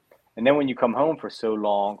that. And then when you come home for so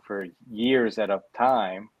long, for years at a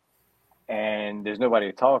time, and there's nobody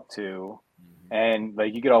to talk to, and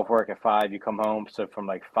like you get off work at 5, you come home. So from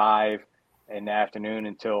like 5 in the afternoon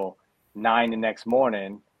until 9 the next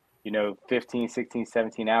morning, 15, 16,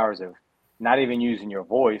 17 hours of not even using your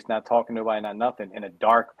voice, not talking to nobody, not nothing, in a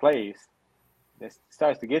dark place, it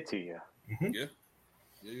starts to get to you. Mm-hmm.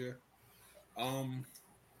 Yeah.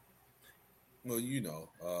 Well,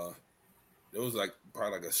 it was like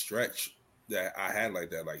probably like a stretch that I had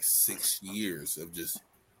like that, like 6 years of just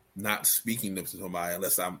not speaking to somebody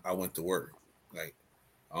unless I went to work. Like,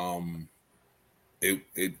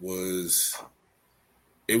 it was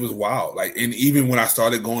wild. Like, and even when I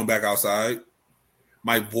started going back outside,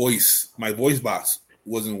 my voice box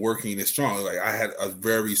wasn't working as strong. Like, I had a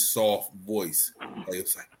very soft voice. Like, it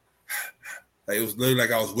was like it was literally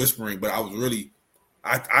like I was whispering, but I was really,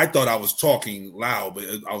 I thought I was talking loud, but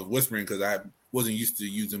I was whispering because I wasn't used to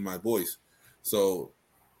using my voice. So,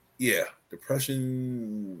 yeah,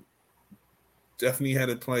 depression definitely had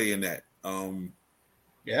a play in that.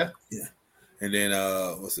 Yeah. And then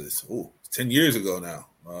what's this? 10 years ago now,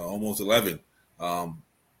 almost 11.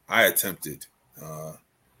 I attempted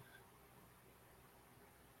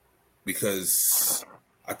because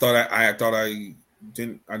I thought I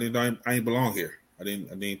didn't belong here. I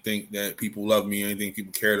didn't think that people loved me. I didn't think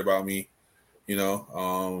people cared about me. Even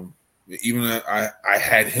though I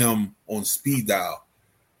had him on speed dial,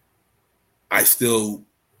 I still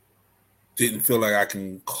didn't feel like I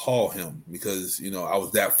can call him because, I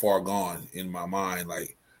was that far gone in my mind.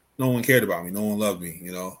 Like, no one cared about me. No one loved me,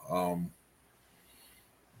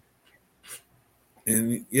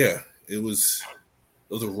 and yeah, it was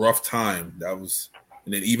a rough time. And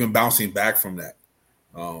then even bouncing back from that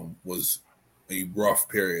was a rough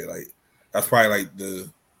period. Like, that's probably like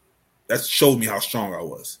that showed me how strong I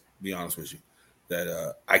was, to be honest with you,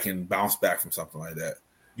 that I can bounce back from something like that.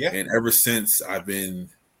 Yeah. And ever since I've been,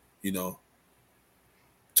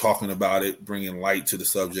 talking about it, bringing light to the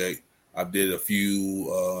subject. I did a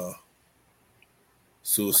few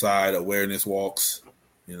suicide awareness walks.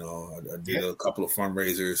 I did a couple of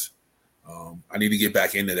fundraisers. I need to get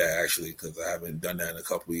back into that actually because I haven't done that in a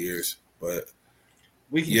couple of years. But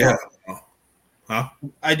we can talk. Huh?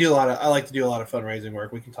 I like to do a lot of fundraising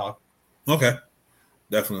work. We can talk. Okay,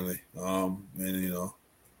 definitely. And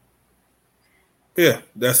yeah,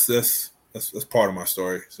 that's part of my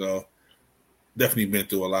story. So. Definitely been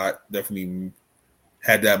through a lot. Definitely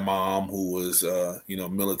had that mom who was,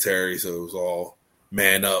 military. So it was all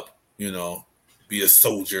man up, be a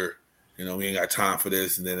soldier. We ain't got time for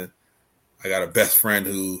this. And then I got a best friend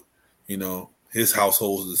who, his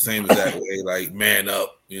household is the same as that way. Like, man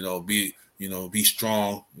up, be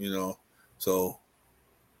strong, So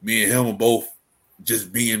me and him were both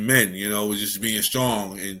just being men, was just being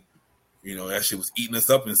strong. And, that shit was eating us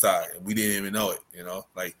up inside. And we didn't even know it,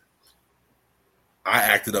 like. I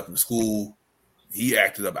acted up in school. He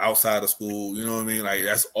acted up outside of school. You know what I mean? Like,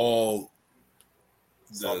 that's all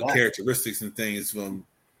the characteristics and things from.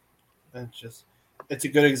 It's a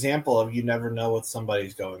good example of you never know what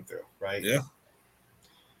somebody's going through, right? Yeah.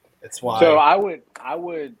 It's why. So I would,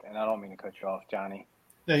 and I don't mean to cut you off, Johnny.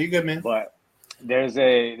 No, you're good, man. But there's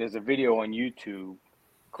a video on YouTube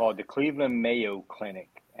called the Cleveland Mayo Clinic,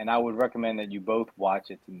 and I would recommend that you both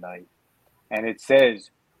watch it tonight. And it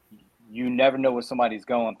says you never know what somebody's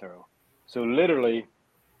going through. So literally,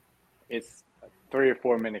 it's a 3 or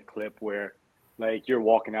 4 minute clip where, like, you're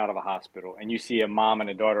walking out of a hospital and you see a mom and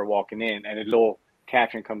a daughter walking in, and a little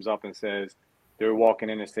caption comes up and says they're walking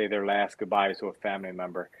in to say their last goodbyes to a family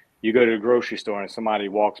member. You go to the grocery store and somebody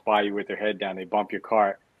walks by you with their head down, they bump your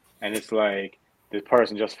cart, and it's like this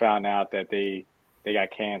person just found out that they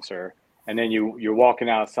got cancer. And then you're walking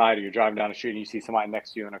outside or you're driving down the street and you see somebody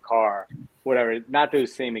next to you in a car, whatever. Not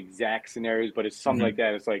those same exact scenarios, but it's something like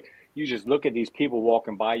that. It's like you just look at these people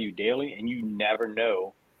walking by you daily and you never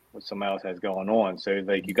know what somebody else has going on. So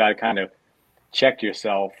like you got to kind of check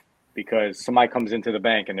yourself, because somebody comes into the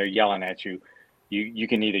bank and they're yelling at you. You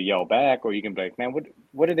can either yell back or you can be like, man,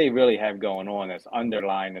 what do they really have going on that's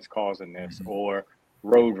underlying that's causing this, or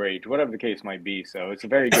road rage, whatever the case might be. So it's a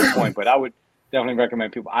very good point, but I would definitely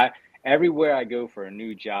recommend people. Everywhere I go for a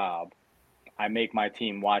new job, I make my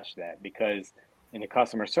team watch that, because in the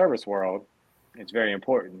customer service world, it's very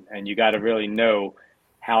important, and you got to really know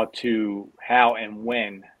how and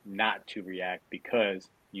when not to react, because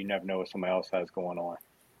you never know what somebody else has going on.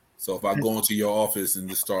 So if I go into your office and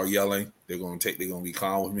just start yelling, they're gonna be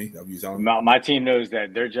calm with me. That you telling me? My team knows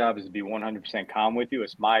that their job is to be 100% calm with you.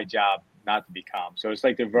 It's my job not to be calm. So it's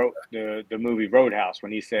like the movie Roadhouse,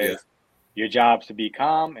 when he says, your job's to be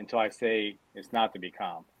calm until I say it's not to be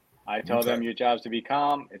calm. I tell them your job's to be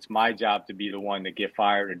calm. It's my job to be the one to get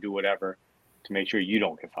fired or do whatever to make sure you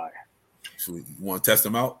don't get fired. So you want to test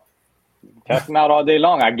them out? Test them out all day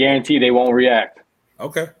long. I guarantee they won't react.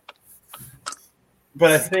 Okay.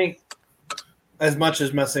 But I think, as much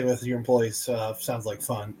as messing with your employees sounds like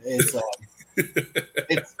fun, it's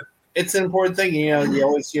it's an important thing. You know, you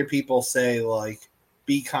always hear people say like,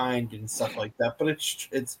 "Be kind" and stuff like that. But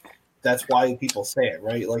it's that's why people say it,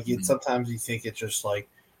 right? Like sometimes you think it's just like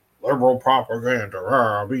liberal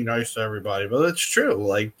propaganda. Be nice to everybody, but it's true.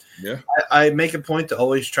 Like, I make a point to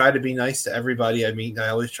always try to be nice to everybody. I mean, I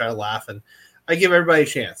always try to laugh, and I give everybody a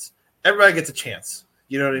chance. Everybody gets a chance.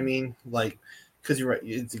 You know what I mean? Like. Because you're right,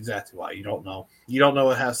 it's exactly why you don't know. You don't know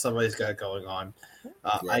what somebody's got going on.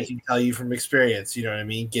 I can tell you from experience. You know what I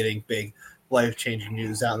mean? Getting big, life-changing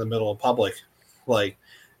news out in the middle of public, like,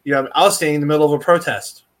 you know, I was standing in the middle of a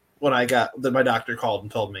protest when my doctor called and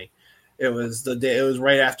told me it was the day. It was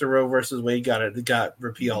right after Roe versus Wade got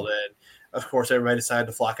repealed, and of course everybody decided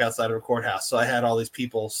to flock outside of a courthouse. So I had all these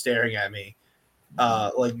people staring at me,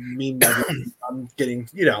 like me. I'm getting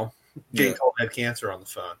COVID cancer on the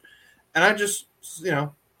phone, and I just.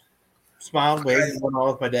 Smiled, waved, and went on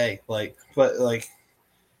with my day.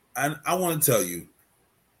 And I want to tell you,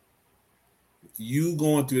 you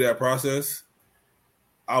going through that process,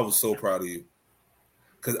 I was so proud of you,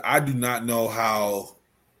 because I do not know how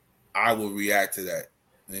I would react to that.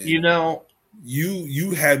 And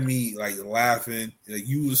you had me like laughing. Like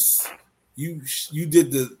you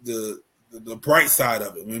did the bright side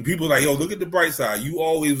of it. When people were like, yo, look at the bright side. You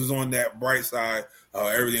always was on that bright side.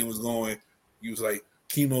 Everything was going. You was like,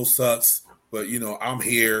 chemo sucks, but I'm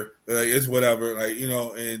here. It's whatever. Like,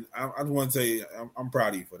 and I just want to say I'm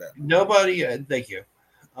proud of you for that. Nobody, thank you.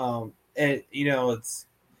 And it's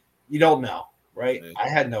you don't know, right? Yeah. I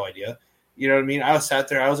had no idea. You know what I mean? I was sat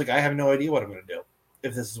there. I was like, I have no idea what I'm going to do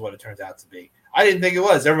if this is what it turns out to be. I didn't think it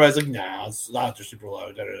was. Everybody's like, nah, it's not just super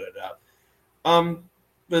low. Da, da, da, da.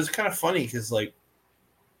 But it's kind of funny because, like,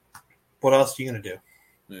 what else are you going to do?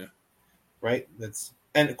 Yeah. Right?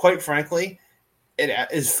 And quite frankly, it,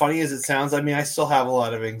 as funny as it sounds, I mean, I still have a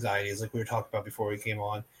lot of anxieties, like we were talking about before we came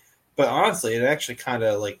on. But honestly, it actually kind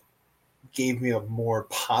of like gave me a more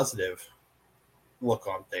positive look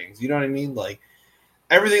on things. You know what I mean? Like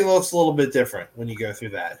everything looks a little bit different when you go through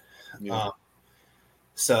that. Yeah.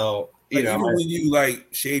 So even when you like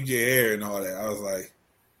shaved your hair and all that, I was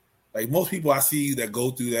like most people I see that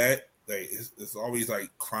go through that, like it's always like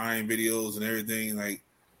crying videos and everything. Like,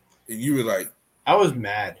 and you were like, I was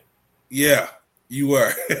mad. Yeah, you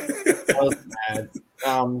were. I was mad.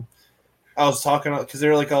 I was talking because they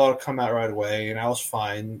were like, "Oh, it'll come out right away," and I was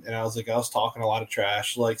fine. And I was talking a lot of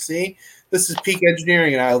trash. Like, see, this is peak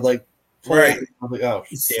engineering, and I was like, right. I was like, oh,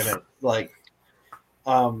 damn it! Like,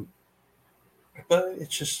 but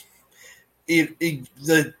it's just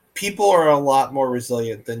the people are a lot more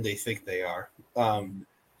resilient than they think they are.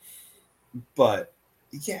 But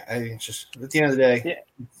yeah, I mean, it's just at the end of the day,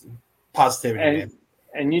 positivity.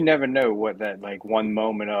 And you never know what that like one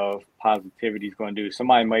moment of positivity is going to do.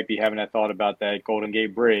 Somebody might be having a thought about that Golden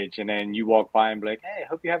Gate Bridge, and then you walk by and be like, "Hey,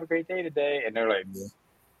 hope you have a great day today," and they're like,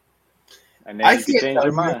 and then I you can can't change tell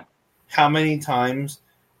your you mind. how many times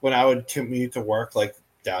when I would commute to work, like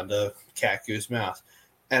down to Cat Goose Mouse,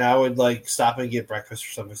 and I would like stop and get breakfast or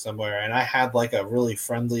something somewhere, and I had like a really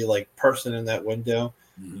friendly like person in that window,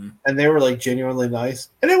 and they were like genuinely nice,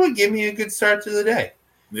 and it would give me a good start to the day.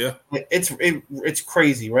 Yeah, It's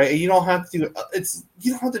crazy, right? You don't have to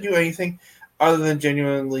do anything other than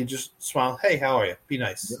genuinely just smile. Hey, how are you? Be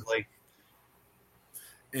nice. Like,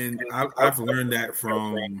 and I've learned that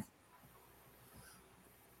from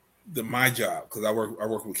my job because I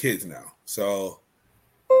work with kids now. So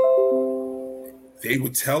they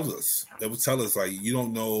would tell us like, you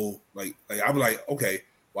don't know, like I'd be like, okay,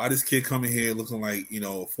 why this kid coming here looking like, a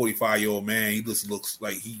 45-year-old man? He just looks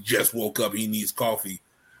like he just woke up. He needs coffee.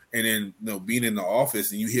 And then, being in the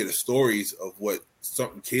office and you hear the stories of what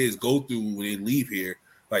certain kids go through when they leave here,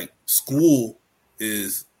 like school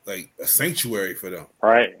is like a sanctuary for them.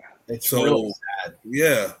 Right. it's So really sad.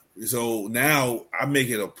 yeah. So now I make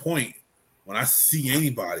it a point when I see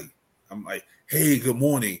anybody, I'm like, hey, good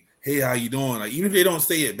morning. Hey, how you doing? Like, even if they don't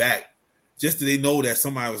say it back, just so they know that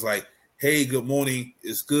somebody was like, hey, good morning.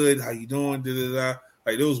 It's good. How you doing? Da, da, da.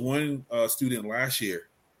 Like, there was one student last year.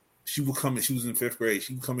 She would come in. She was in 5th grade.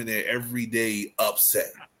 She would come in there every day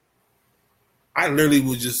upset. I literally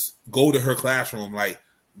would just go to her classroom like,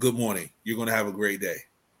 good morning. You're going to have a great day.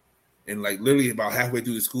 And like literally about halfway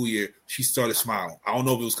through the school year, she started smiling. I don't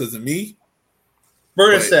know if it was because of me.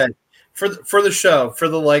 Berta said, for the show, for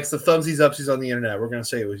the likes, the thumbsies, upsies on the internet, we're going to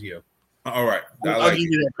say it was you. All right. I'll give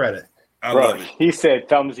you that credit. I love it. He said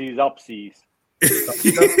thumbsies, upsies. So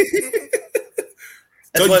you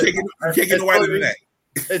can't get no whiter than that.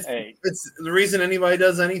 It's the reason anybody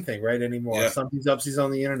does anything right anymore. Yeah. Thumbsies, upsies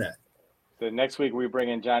on the internet. So next week we bring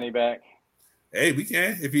in Johnny back. Hey, we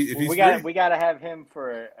can if he's we got to have him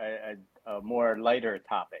for a more lighter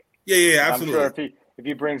topic. Yeah, absolutely. I'm sure if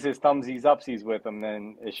he brings his thumbsies, upsies with him,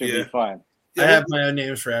 then it should be fun. I have my own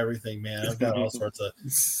names for everything, man. I've got all sorts of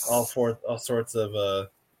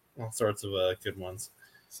good ones.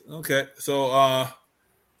 Okay, so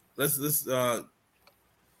let's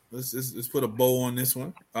put a bow on this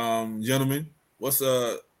one, gentlemen. What's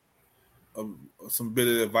some bit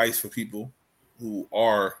of advice for people who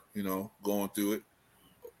are going through it,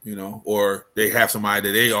 or they have somebody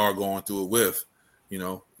that they are going through it with,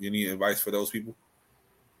 you need advice for those people?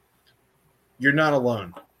 You're not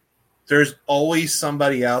alone. There's always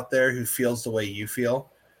somebody out there who feels the way you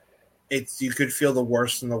feel. You could feel the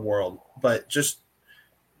worst in the world, but just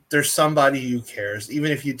there's somebody who cares.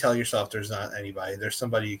 Even if you tell yourself there's not anybody, there's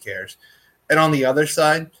somebody who cares. And on the other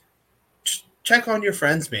side, just check on your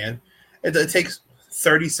friends, man. It takes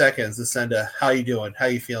 30 seconds to send a "how you doing, how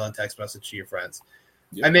you feeling" text message to your friends.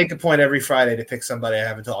 Yep. I make a point every Friday to pick somebody I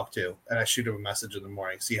haven't talked to, and I shoot them a message in the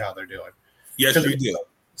morning, see how they're doing. Yes, you do.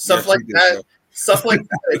 Stuff like that. Stuff like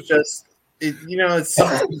that. It's just, it's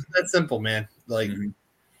that simple, man. Like,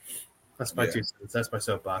 that's my 2 cents. That's my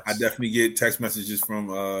soapbox. I definitely get text messages from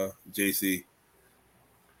JC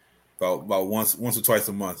about once or twice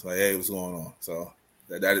a month. Like, hey, what's going on? So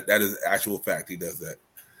that is actual fact. He does that.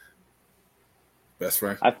 Best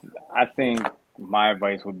friend. I think my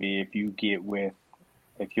advice would be if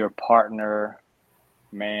your partner,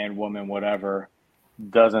 man, woman, whatever,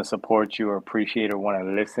 doesn't support you or appreciate or want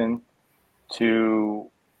to listen to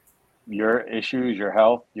your issues, your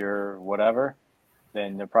health, your whatever,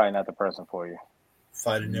 then they're probably not the person for you.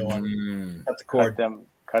 Find a new one. Cut the cord.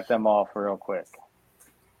 Cut them off real quick.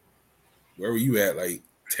 Where were you at like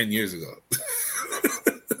 10 years ago?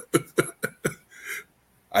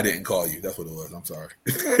 I didn't call you. That's what it was. I'm sorry.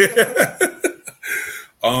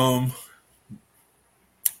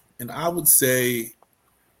 And I would say,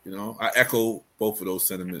 I echo both of those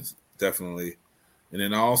sentiments, definitely. And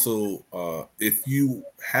then also, if you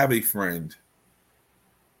have a friend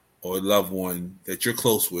or a loved one that you're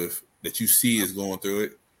close with, that you see is going through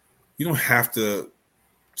it, you don't have to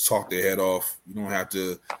talk their head off. You don't have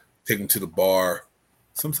to take them to the bar.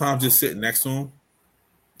 Sometimes just sitting next to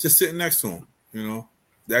them,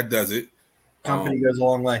 that does it. Company goes a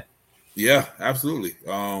long way. Yeah, absolutely.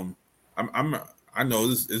 I know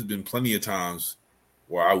there's been plenty of times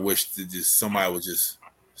where I wish that somebody would just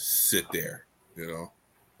sit there, and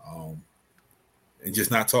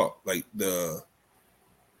just not talk. Like that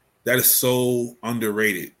is so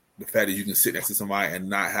underrated. The fact that you can sit next to somebody and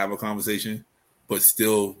not have a conversation, but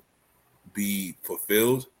still be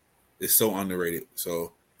fulfilled, is so underrated.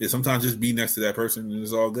 So sometimes just be next to that person and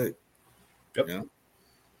it's all good. Yep.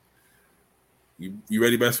 You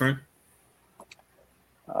ready, best friend?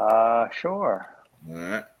 Sure. All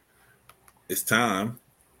right. It's time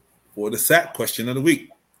for the sack question of the week.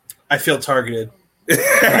 I feel targeted.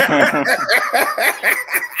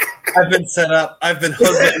 I've been set up. I've been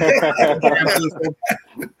hooked.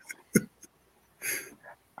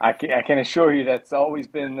 I can assure you that's always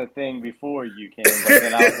been the thing before you came. But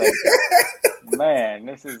then I was like, man,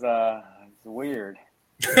 this is it's weird.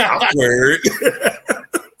 Awkward.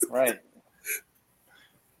 Right.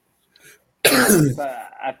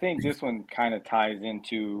 But I think this one kind of ties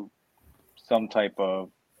into some type of,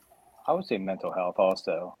 I would say, mental health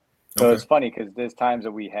also. So Okay. it's funny because there's times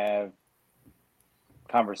that we have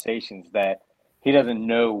conversations that he doesn't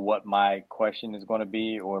know what my question is going to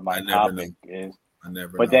be or my I never topic is, I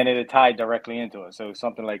never but know. then it tied directly into it. So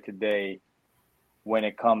something like today, when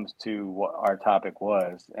it comes to what our topic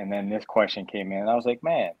was, and then this question came in, I was like,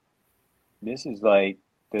 man, this is like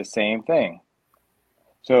the same thing.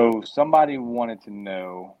 So somebody wanted to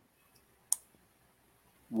know,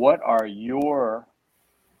 what are your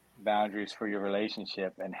boundaries for your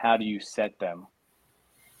relationship and how do you set them?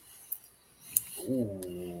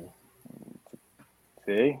 Ooh.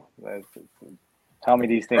 See? Tell me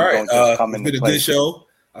these things All right. don't just come It's into been a play. good show.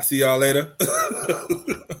 I'll see y'all later.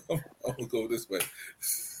 I'm gonna go this way.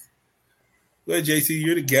 Go ahead, JC.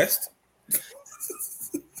 You're the guest.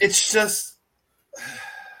 It's just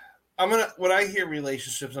when I hear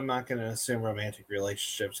relationships, I'm not gonna assume romantic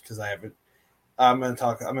relationships because I haven't. I'm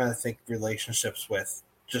gonna think relationships with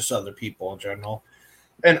just other people in general.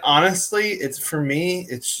 And honestly, it's for me,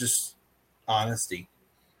 it's just honesty.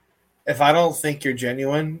 If I don't think you're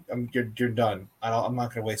genuine, you're done. I'm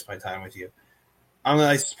not gonna waste my time with you. I'm the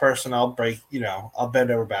nicest person. I'll bend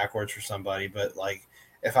over backwards for somebody, but like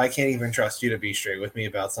if I can't even trust you to be straight with me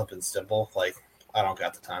about something simple, like I don't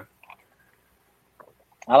got the time.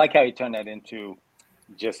 I like how you turn that into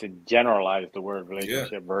just to generalize the word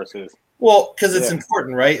relationship versus. Well, because it's Yeah.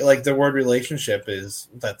 important, right? Like the word relationship is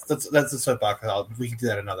that's a soapbox. We can do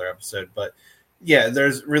that in another episode, but yeah,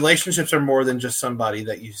 there's relationships are more than just somebody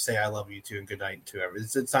that you say I love you to and good night to.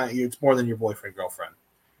 It's not. It's more than your boyfriend girlfriend.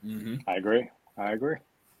 Mm-hmm. I agree.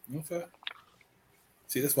 Okay.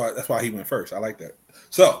 See, that's why he went first. I like that.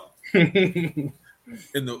 So in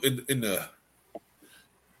the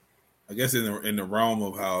I guess in the realm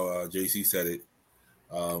of how JC said it,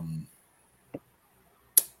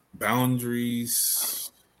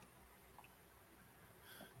 boundaries.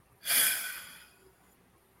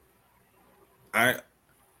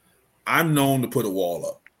 I'm known to put a wall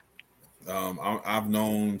up. I've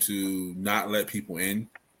known to not let people in.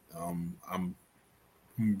 I'm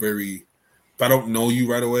very. If I don't know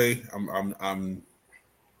you right away,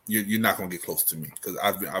 you're not gonna get close to me because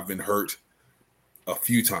I've been hurt a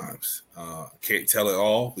few times. Can't tell it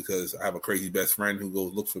all because I have a crazy best friend who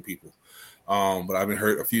goes look for people. But I've been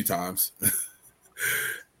hurt a few times.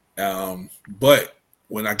 But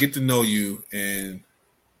when I get to know you and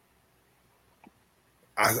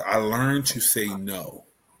I learn to say no.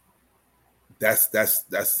 That's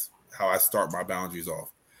how I start my boundaries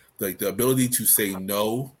off. Like the ability to say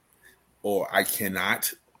no or I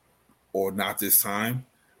cannot or not this time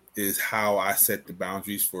is how I set the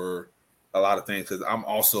boundaries for a lot of things. Because I'm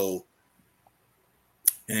also,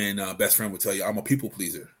 and best friend would tell you, I'm a people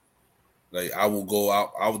pleaser. Like I will go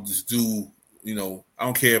out, I will just do, I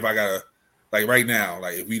don't care if I gotta, like right now,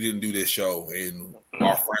 like if we didn't do this show and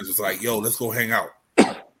our friends was like, yo, let's go hang out.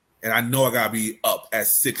 And I know I gotta be up at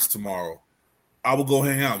 6 tomorrow. I will go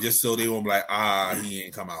hang out just so they won't be like, he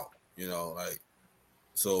ain't come out.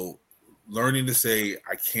 So learning to say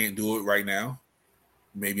I can't do it right now,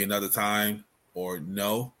 maybe another time, or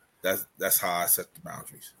no, that's how I set the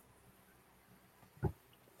boundaries.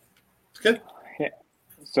 It's good. Yeah.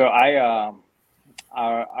 So I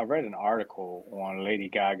read an article on Lady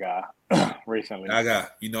Gaga recently.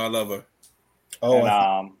 Gaga, I love her. Oh,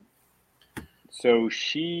 and so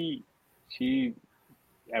she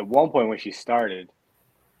at one point when she started,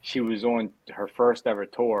 she was on her first ever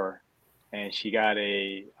tour, and she got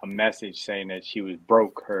a message saying that she was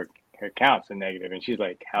broke. Her accounts are negative, and she's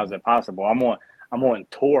like, "How's that possible? I'm on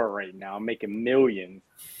tour right now. I'm making millions,"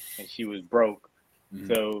 and she was broke.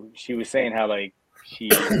 Mm-hmm. So she was saying how like she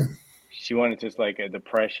went into like a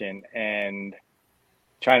depression and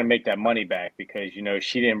trying to make that money back because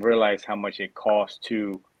she didn't realize how much it cost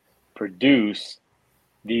to produce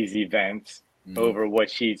these events over what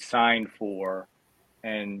she'd signed for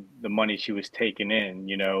and the money she was taking in,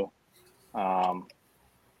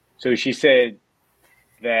 So she said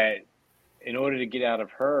that in order to get out of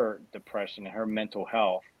her depression and her mental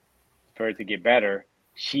health, for it to get better,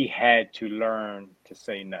 she had to learn to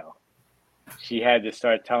say no. she had to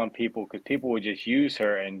start telling people because people would just use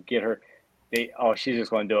her and get her. She's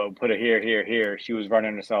just going to do it. Put her here, here, here. She was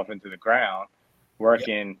running herself into the ground,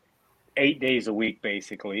 working 8 days a week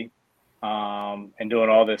basically, and doing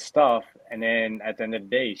all this stuff. And then at the end of the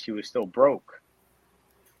day, she was still broke.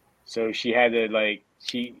 So she had to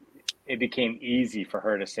it became easy for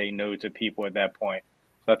her to say no to people at that point.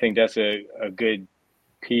 So I think that's a good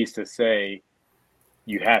piece to say.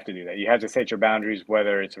 You have to do that. You have to set your boundaries,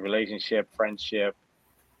 whether it's a relationship, friendship,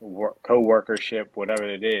 co-workership, whatever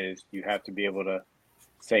it is. You have to be able to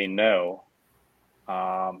say no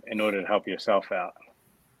in order to help yourself out.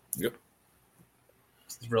 Yep.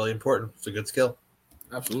 It's really important. It's a good skill.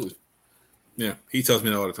 Absolutely. Yeah, he tells me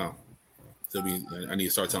that all the time. So I need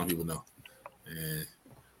to start telling people no. And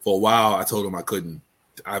for a while, I told him I couldn't.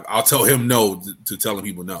 I'll tell him no to telling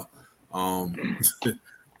people no. And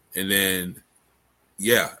then,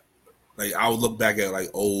 yeah, like I would look back at like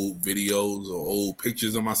old videos or old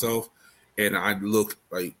pictures of myself, and I'd look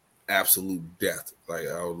like absolute death. Like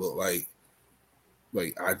I would look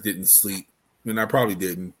like I didn't sleep, and I probably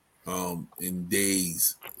didn't in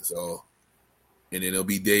days. So, and then there'll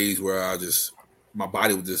be days where my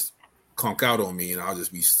body would just conk out on me, and I'll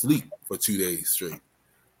just be asleep for 2 days straight.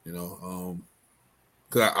 You know,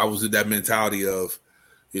 because I was in that mentality of,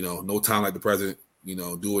 no time like the present.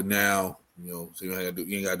 Do it now. So you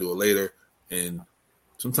ain't gotta do it later. And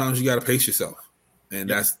sometimes you gotta pace yourself, and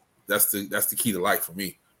that's the key to life for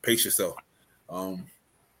me. Pace yourself.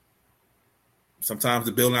 Sometimes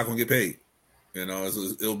the bill not gonna get paid.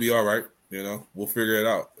 It'll be all right. We'll figure it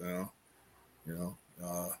out.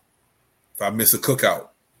 If I miss a cookout,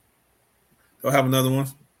 I'll have another one.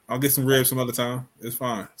 I'll get some ribs some other time. It's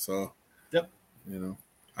fine. So, yep.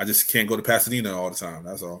 I just can't go to Pasadena all the time.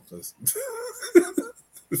 That's all.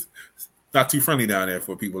 Not too friendly down there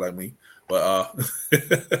for people like me. But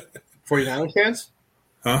 49ers fans?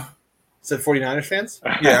 Huh? Said 49ers fans?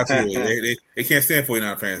 Yeah, absolutely. they can't stand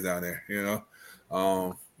 49 fans down there,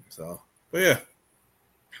 but yeah.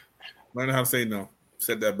 Learn how to say no.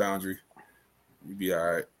 Set that boundary. You'll be all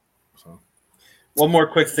right. So one more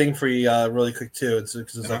quick thing for you, really quick too,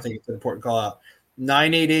 because I think it's an important call out.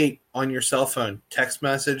 988 on your cell phone, text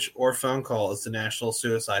message or phone call is the National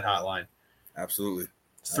Suicide Hotline. Absolutely.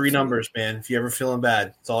 It's 3 numbers, man. If you're ever feeling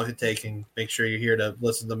bad, it's all it can take. And make sure you're here to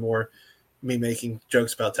listen to more me making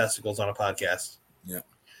jokes about testicles on a podcast. Yeah.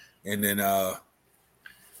 And then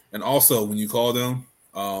and also when you call them,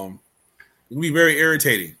 it can be very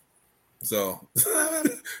irritating. So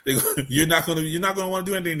you're not gonna want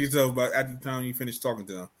to do anything to yourself but at the time you finish talking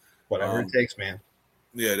to them. Whatever it takes, man.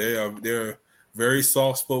 Yeah, they're very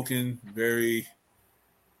soft spoken, very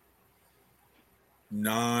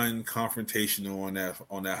non-confrontational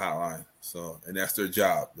on that hotline. So, and that's their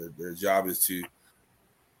job. Their job is to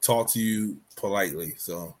talk to you politely.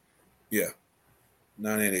 So, yeah,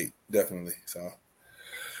 988 definitely. So, all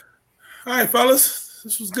right, fellas,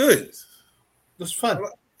 this was good. This was fun.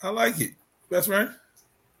 I like it. Best friend.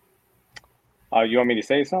 You want me to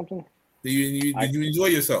say something? Did you enjoy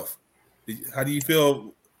yourself? How do you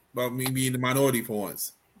feel about me being the minority for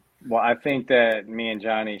once? Well, I think that me and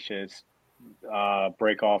Johnny should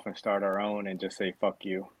break off and start our own and just say fuck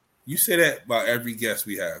you. You say that about every guest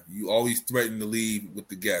we have. You always threaten to leave with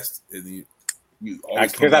the guest, and you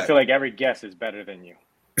always because I feel like every guest is better than you.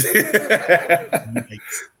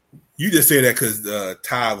 You just say that because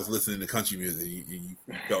Ty was listening to country music. You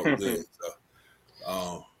felt good.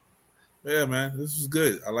 So, yeah, man, this was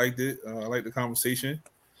good. I liked it. I liked the conversation.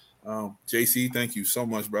 JC, thank you so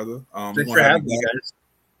much, brother. Thanks for having me, guys.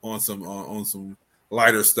 On some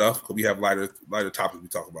lighter stuff, because we have lighter topics we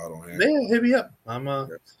talk about on here. Yeah, hit me up. I've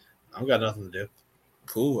got nothing to do.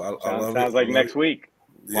 Cool. I love sounds it. like next week.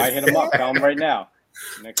 Why hit him up? Tell him right now.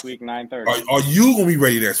 Next week, 9:30. Are you gonna be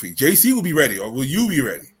ready next week? JC will be ready, or will you be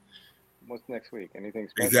ready? What's next week? Anything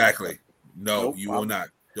special? Exactly. No, Nope, you will not.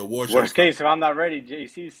 The worst case, if I'm not ready,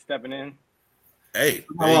 JC's stepping in. Hey,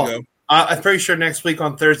 there you go. I'm pretty sure next week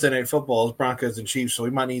on Thursday Night Football is Broncos and Chiefs, so we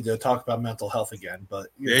might need to talk about mental health again. But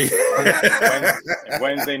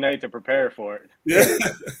Wednesday night to prepare for it. Yeah,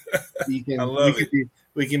 we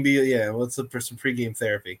can be let's look for some pregame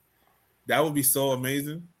therapy. That would be so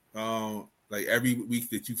amazing. Like every week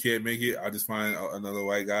that you can't make it, I just find another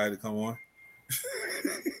white guy to come on.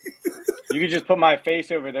 You could just put my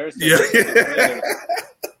face over there. So yeah.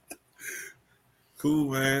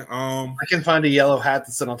 Cool, man. I can find a yellow hat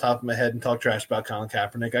to sit on top of my head and talk trash about Colin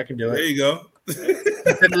Kaepernick. I can do it. There you go. This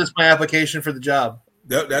is my application for the job.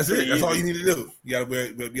 That's it. That's all you need to do. You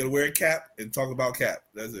gotta wear a cap and talk about Cap.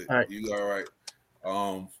 That's it. All right. You all right.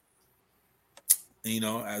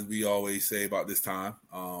 As we always say about this time,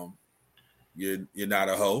 you're not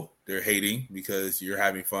a hoe. They're hating because you're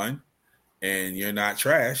having fun, and you're not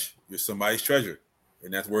trash. You're somebody's treasure,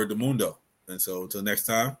 and that's word to mundo. And so until next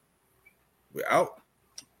time, we're out.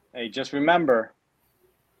 Hey, just remember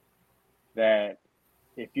that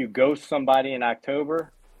if you ghost somebody in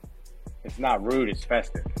October, it's not rude, it's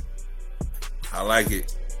festive. I like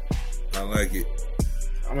it. I'm going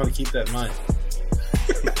to keep that in mind.